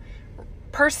bring him up.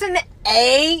 Person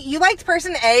A? You liked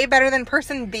person A better than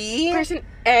person B? Person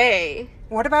A.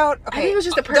 What about... Okay, I think it was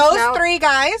just a personality. Those three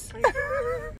guys...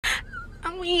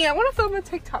 I want to film a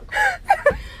TikTok.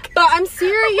 But I'm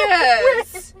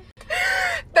serious.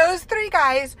 Those three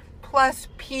guys plus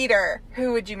Peter.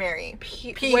 Who would you marry?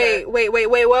 Peter. Wait.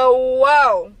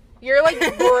 Whoa. You're, like,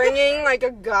 bringing, like,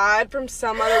 a god from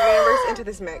some other universe into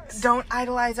this mix. Don't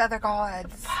idolize other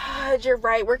gods. Fudge, you're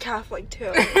right. We're Catholic, too.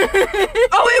 Oh, wait,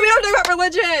 we don't talk about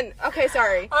religion. Okay,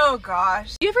 sorry. Oh,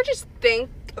 gosh. Do you ever just think...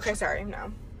 Okay, sorry,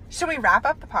 no. Should we wrap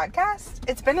up the podcast?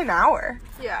 It's been an hour.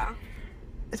 Yeah.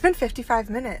 It's been 55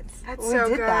 minutes. That's we so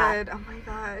did good. That. Oh, my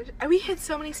gosh. And we hit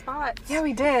so many spots. Yeah,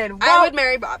 we did. I would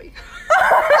marry Bobby.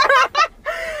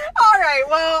 All right,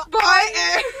 well,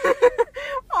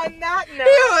 on that note.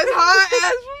 He was hot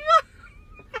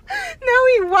as... No,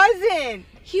 he wasn't.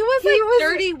 He was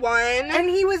 31. And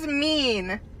he was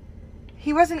mean.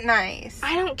 He wasn't nice.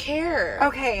 I don't care.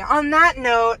 Okay, on that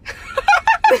note,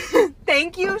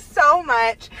 thank you so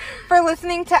much for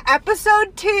listening to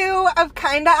episode 2 of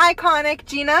Kinda Iconic.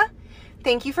 Gina,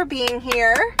 thank you for being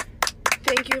here.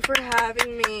 Thank you for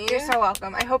having me. You're so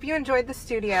welcome. I hope you enjoyed the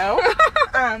studio.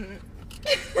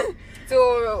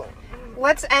 So,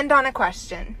 let's end on a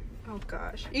question. oh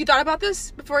gosh. You thought about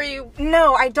this before you...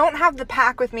 No, I don't have the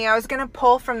pack with me. I was going to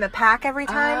pull from the pack every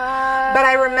time. But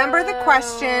I remember the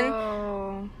question.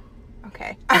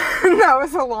 Okay. That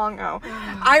was a long O.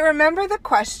 I remember the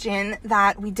question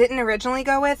that we didn't originally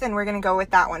go with, and we're going to go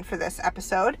with that one for this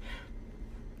episode.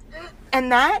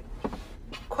 And that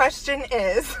question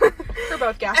is... We're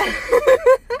both gasping.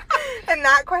 And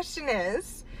that question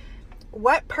is,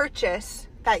 what purchase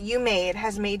that you made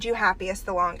has made you happiest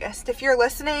the longest? If you're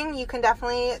listening, you can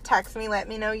definitely text me, let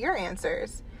me know your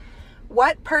answers.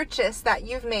 What purchase that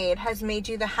you've made has made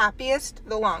you the happiest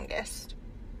the longest?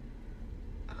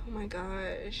 Oh my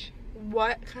gosh.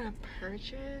 What kind of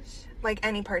purchase? Like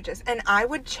any purchase. And I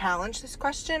would challenge this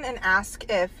question and ask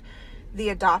if the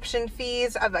adoption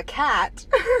fees of a cat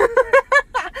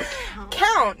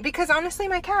count. Because honestly,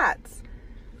 my cats.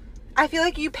 I feel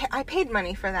like I paid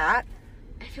money for that.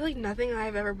 I feel like nothing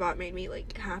I've ever bought made me,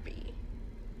 like, happy.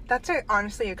 That's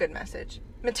honestly a good message.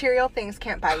 Material things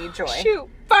can't buy you joy. Shoot.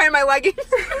 Find my leggings.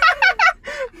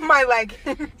 My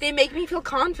leggings. They make me feel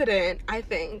confident, I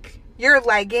think. Your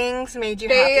leggings made you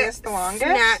happiest the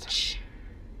longest?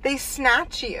 They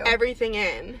snatch you. Everything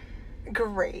in.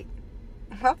 Great.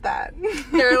 Love that.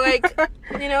 They're like,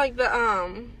 you know, like the,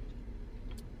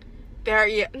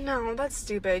 no, that's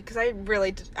stupid, because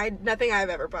nothing I've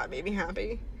ever bought made me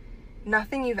happy.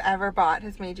 Nothing you've ever bought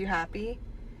has made you happy?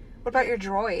 What about your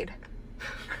droid?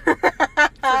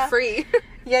 For free.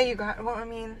 Yeah, you got, well, I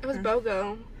mean. It was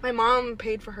BOGO. My mom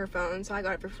paid for her phone, so I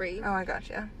got it for free. Oh, I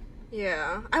gotcha.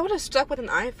 Yeah. I would have stuck with an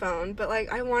iPhone, but,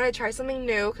 like, I want to try something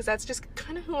new, because that's just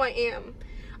kind of who I am.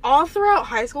 All throughout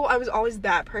high school, I was always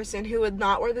that person who would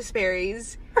not wear the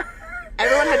Sperry's.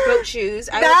 Everyone had boat shoes.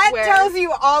 That tells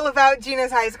you all about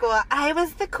Gina's high school. I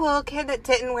was the cool kid that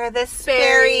didn't wear the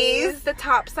Sperry's. The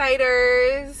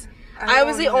topsiders. I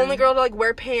was the only girl to, like,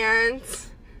 wear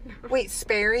pants. Wait,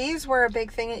 Sperry's were a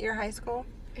big thing at your high school?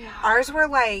 Yeah. Ours were,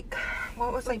 like,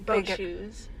 what was, like, boat big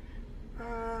shoes.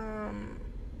 I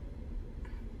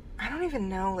don't even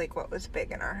know, like, what was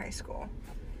big in our high school.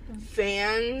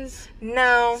 Vans.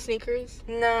 No. Sneakers.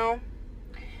 No.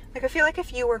 Like, I feel like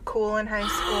if you were cool in high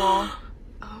school...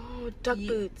 Oh, duck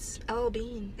boots. LL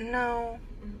Bean. No.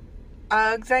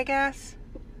 Uggs, I guess.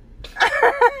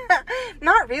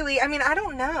 Not really. I mean, I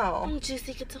don't know. Oh,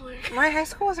 Juicy Couture. My high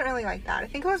school wasn't really like that. I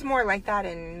think it was more like that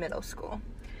in middle school.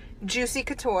 Juicy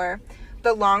Couture.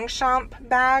 The Longchamp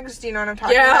bags, do you know what I'm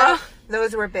talking about?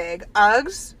 Those were big.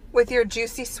 Uggs, with your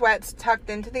juicy sweats tucked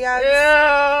into the Uggs.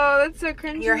 Ew, that's so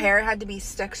cringy. Your hair had to be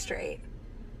stuck straight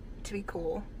to be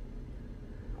cool.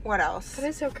 What else? That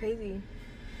is so crazy.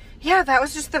 Yeah, that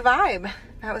was just the vibe.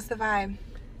 That was the vibe.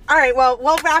 All right, well,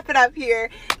 we'll wrap it up here.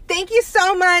 Thank you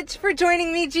so much for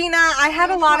joining me, Gina. I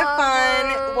had a lot of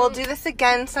fun. We'll do this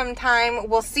again sometime.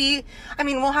 We'll see. I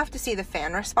mean, we'll have to see the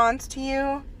fan response to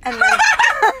you. And then,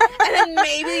 and then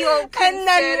maybe you'll consider. And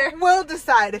then we'll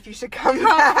decide if you should come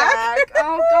back.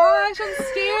 Oh, gosh, I'm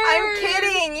scared. I'm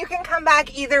kidding. You can come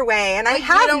back either way. And I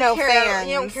have no fans.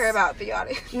 You don't care about the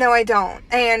audience. No, I don't.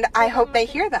 And I hope they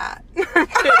hear that. I'm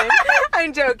kidding.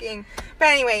 I'm joking. But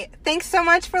anyway, thanks so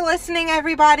much for listening,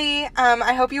 everybody.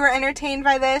 I hope you were entertained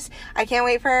by this. I can't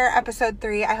wait for episode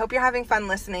 3. I hope you're having fun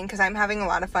listening, because I'm having a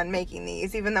lot of fun making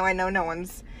these, even though I know no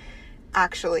one's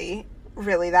actually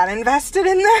really that invested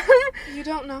in them. You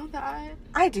don't know that.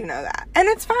 I do know that. And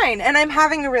it's fine. And I'm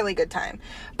having a really good time.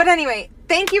 But anyway,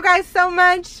 thank you guys so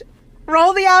much.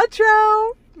 Roll the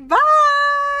outro. Bye.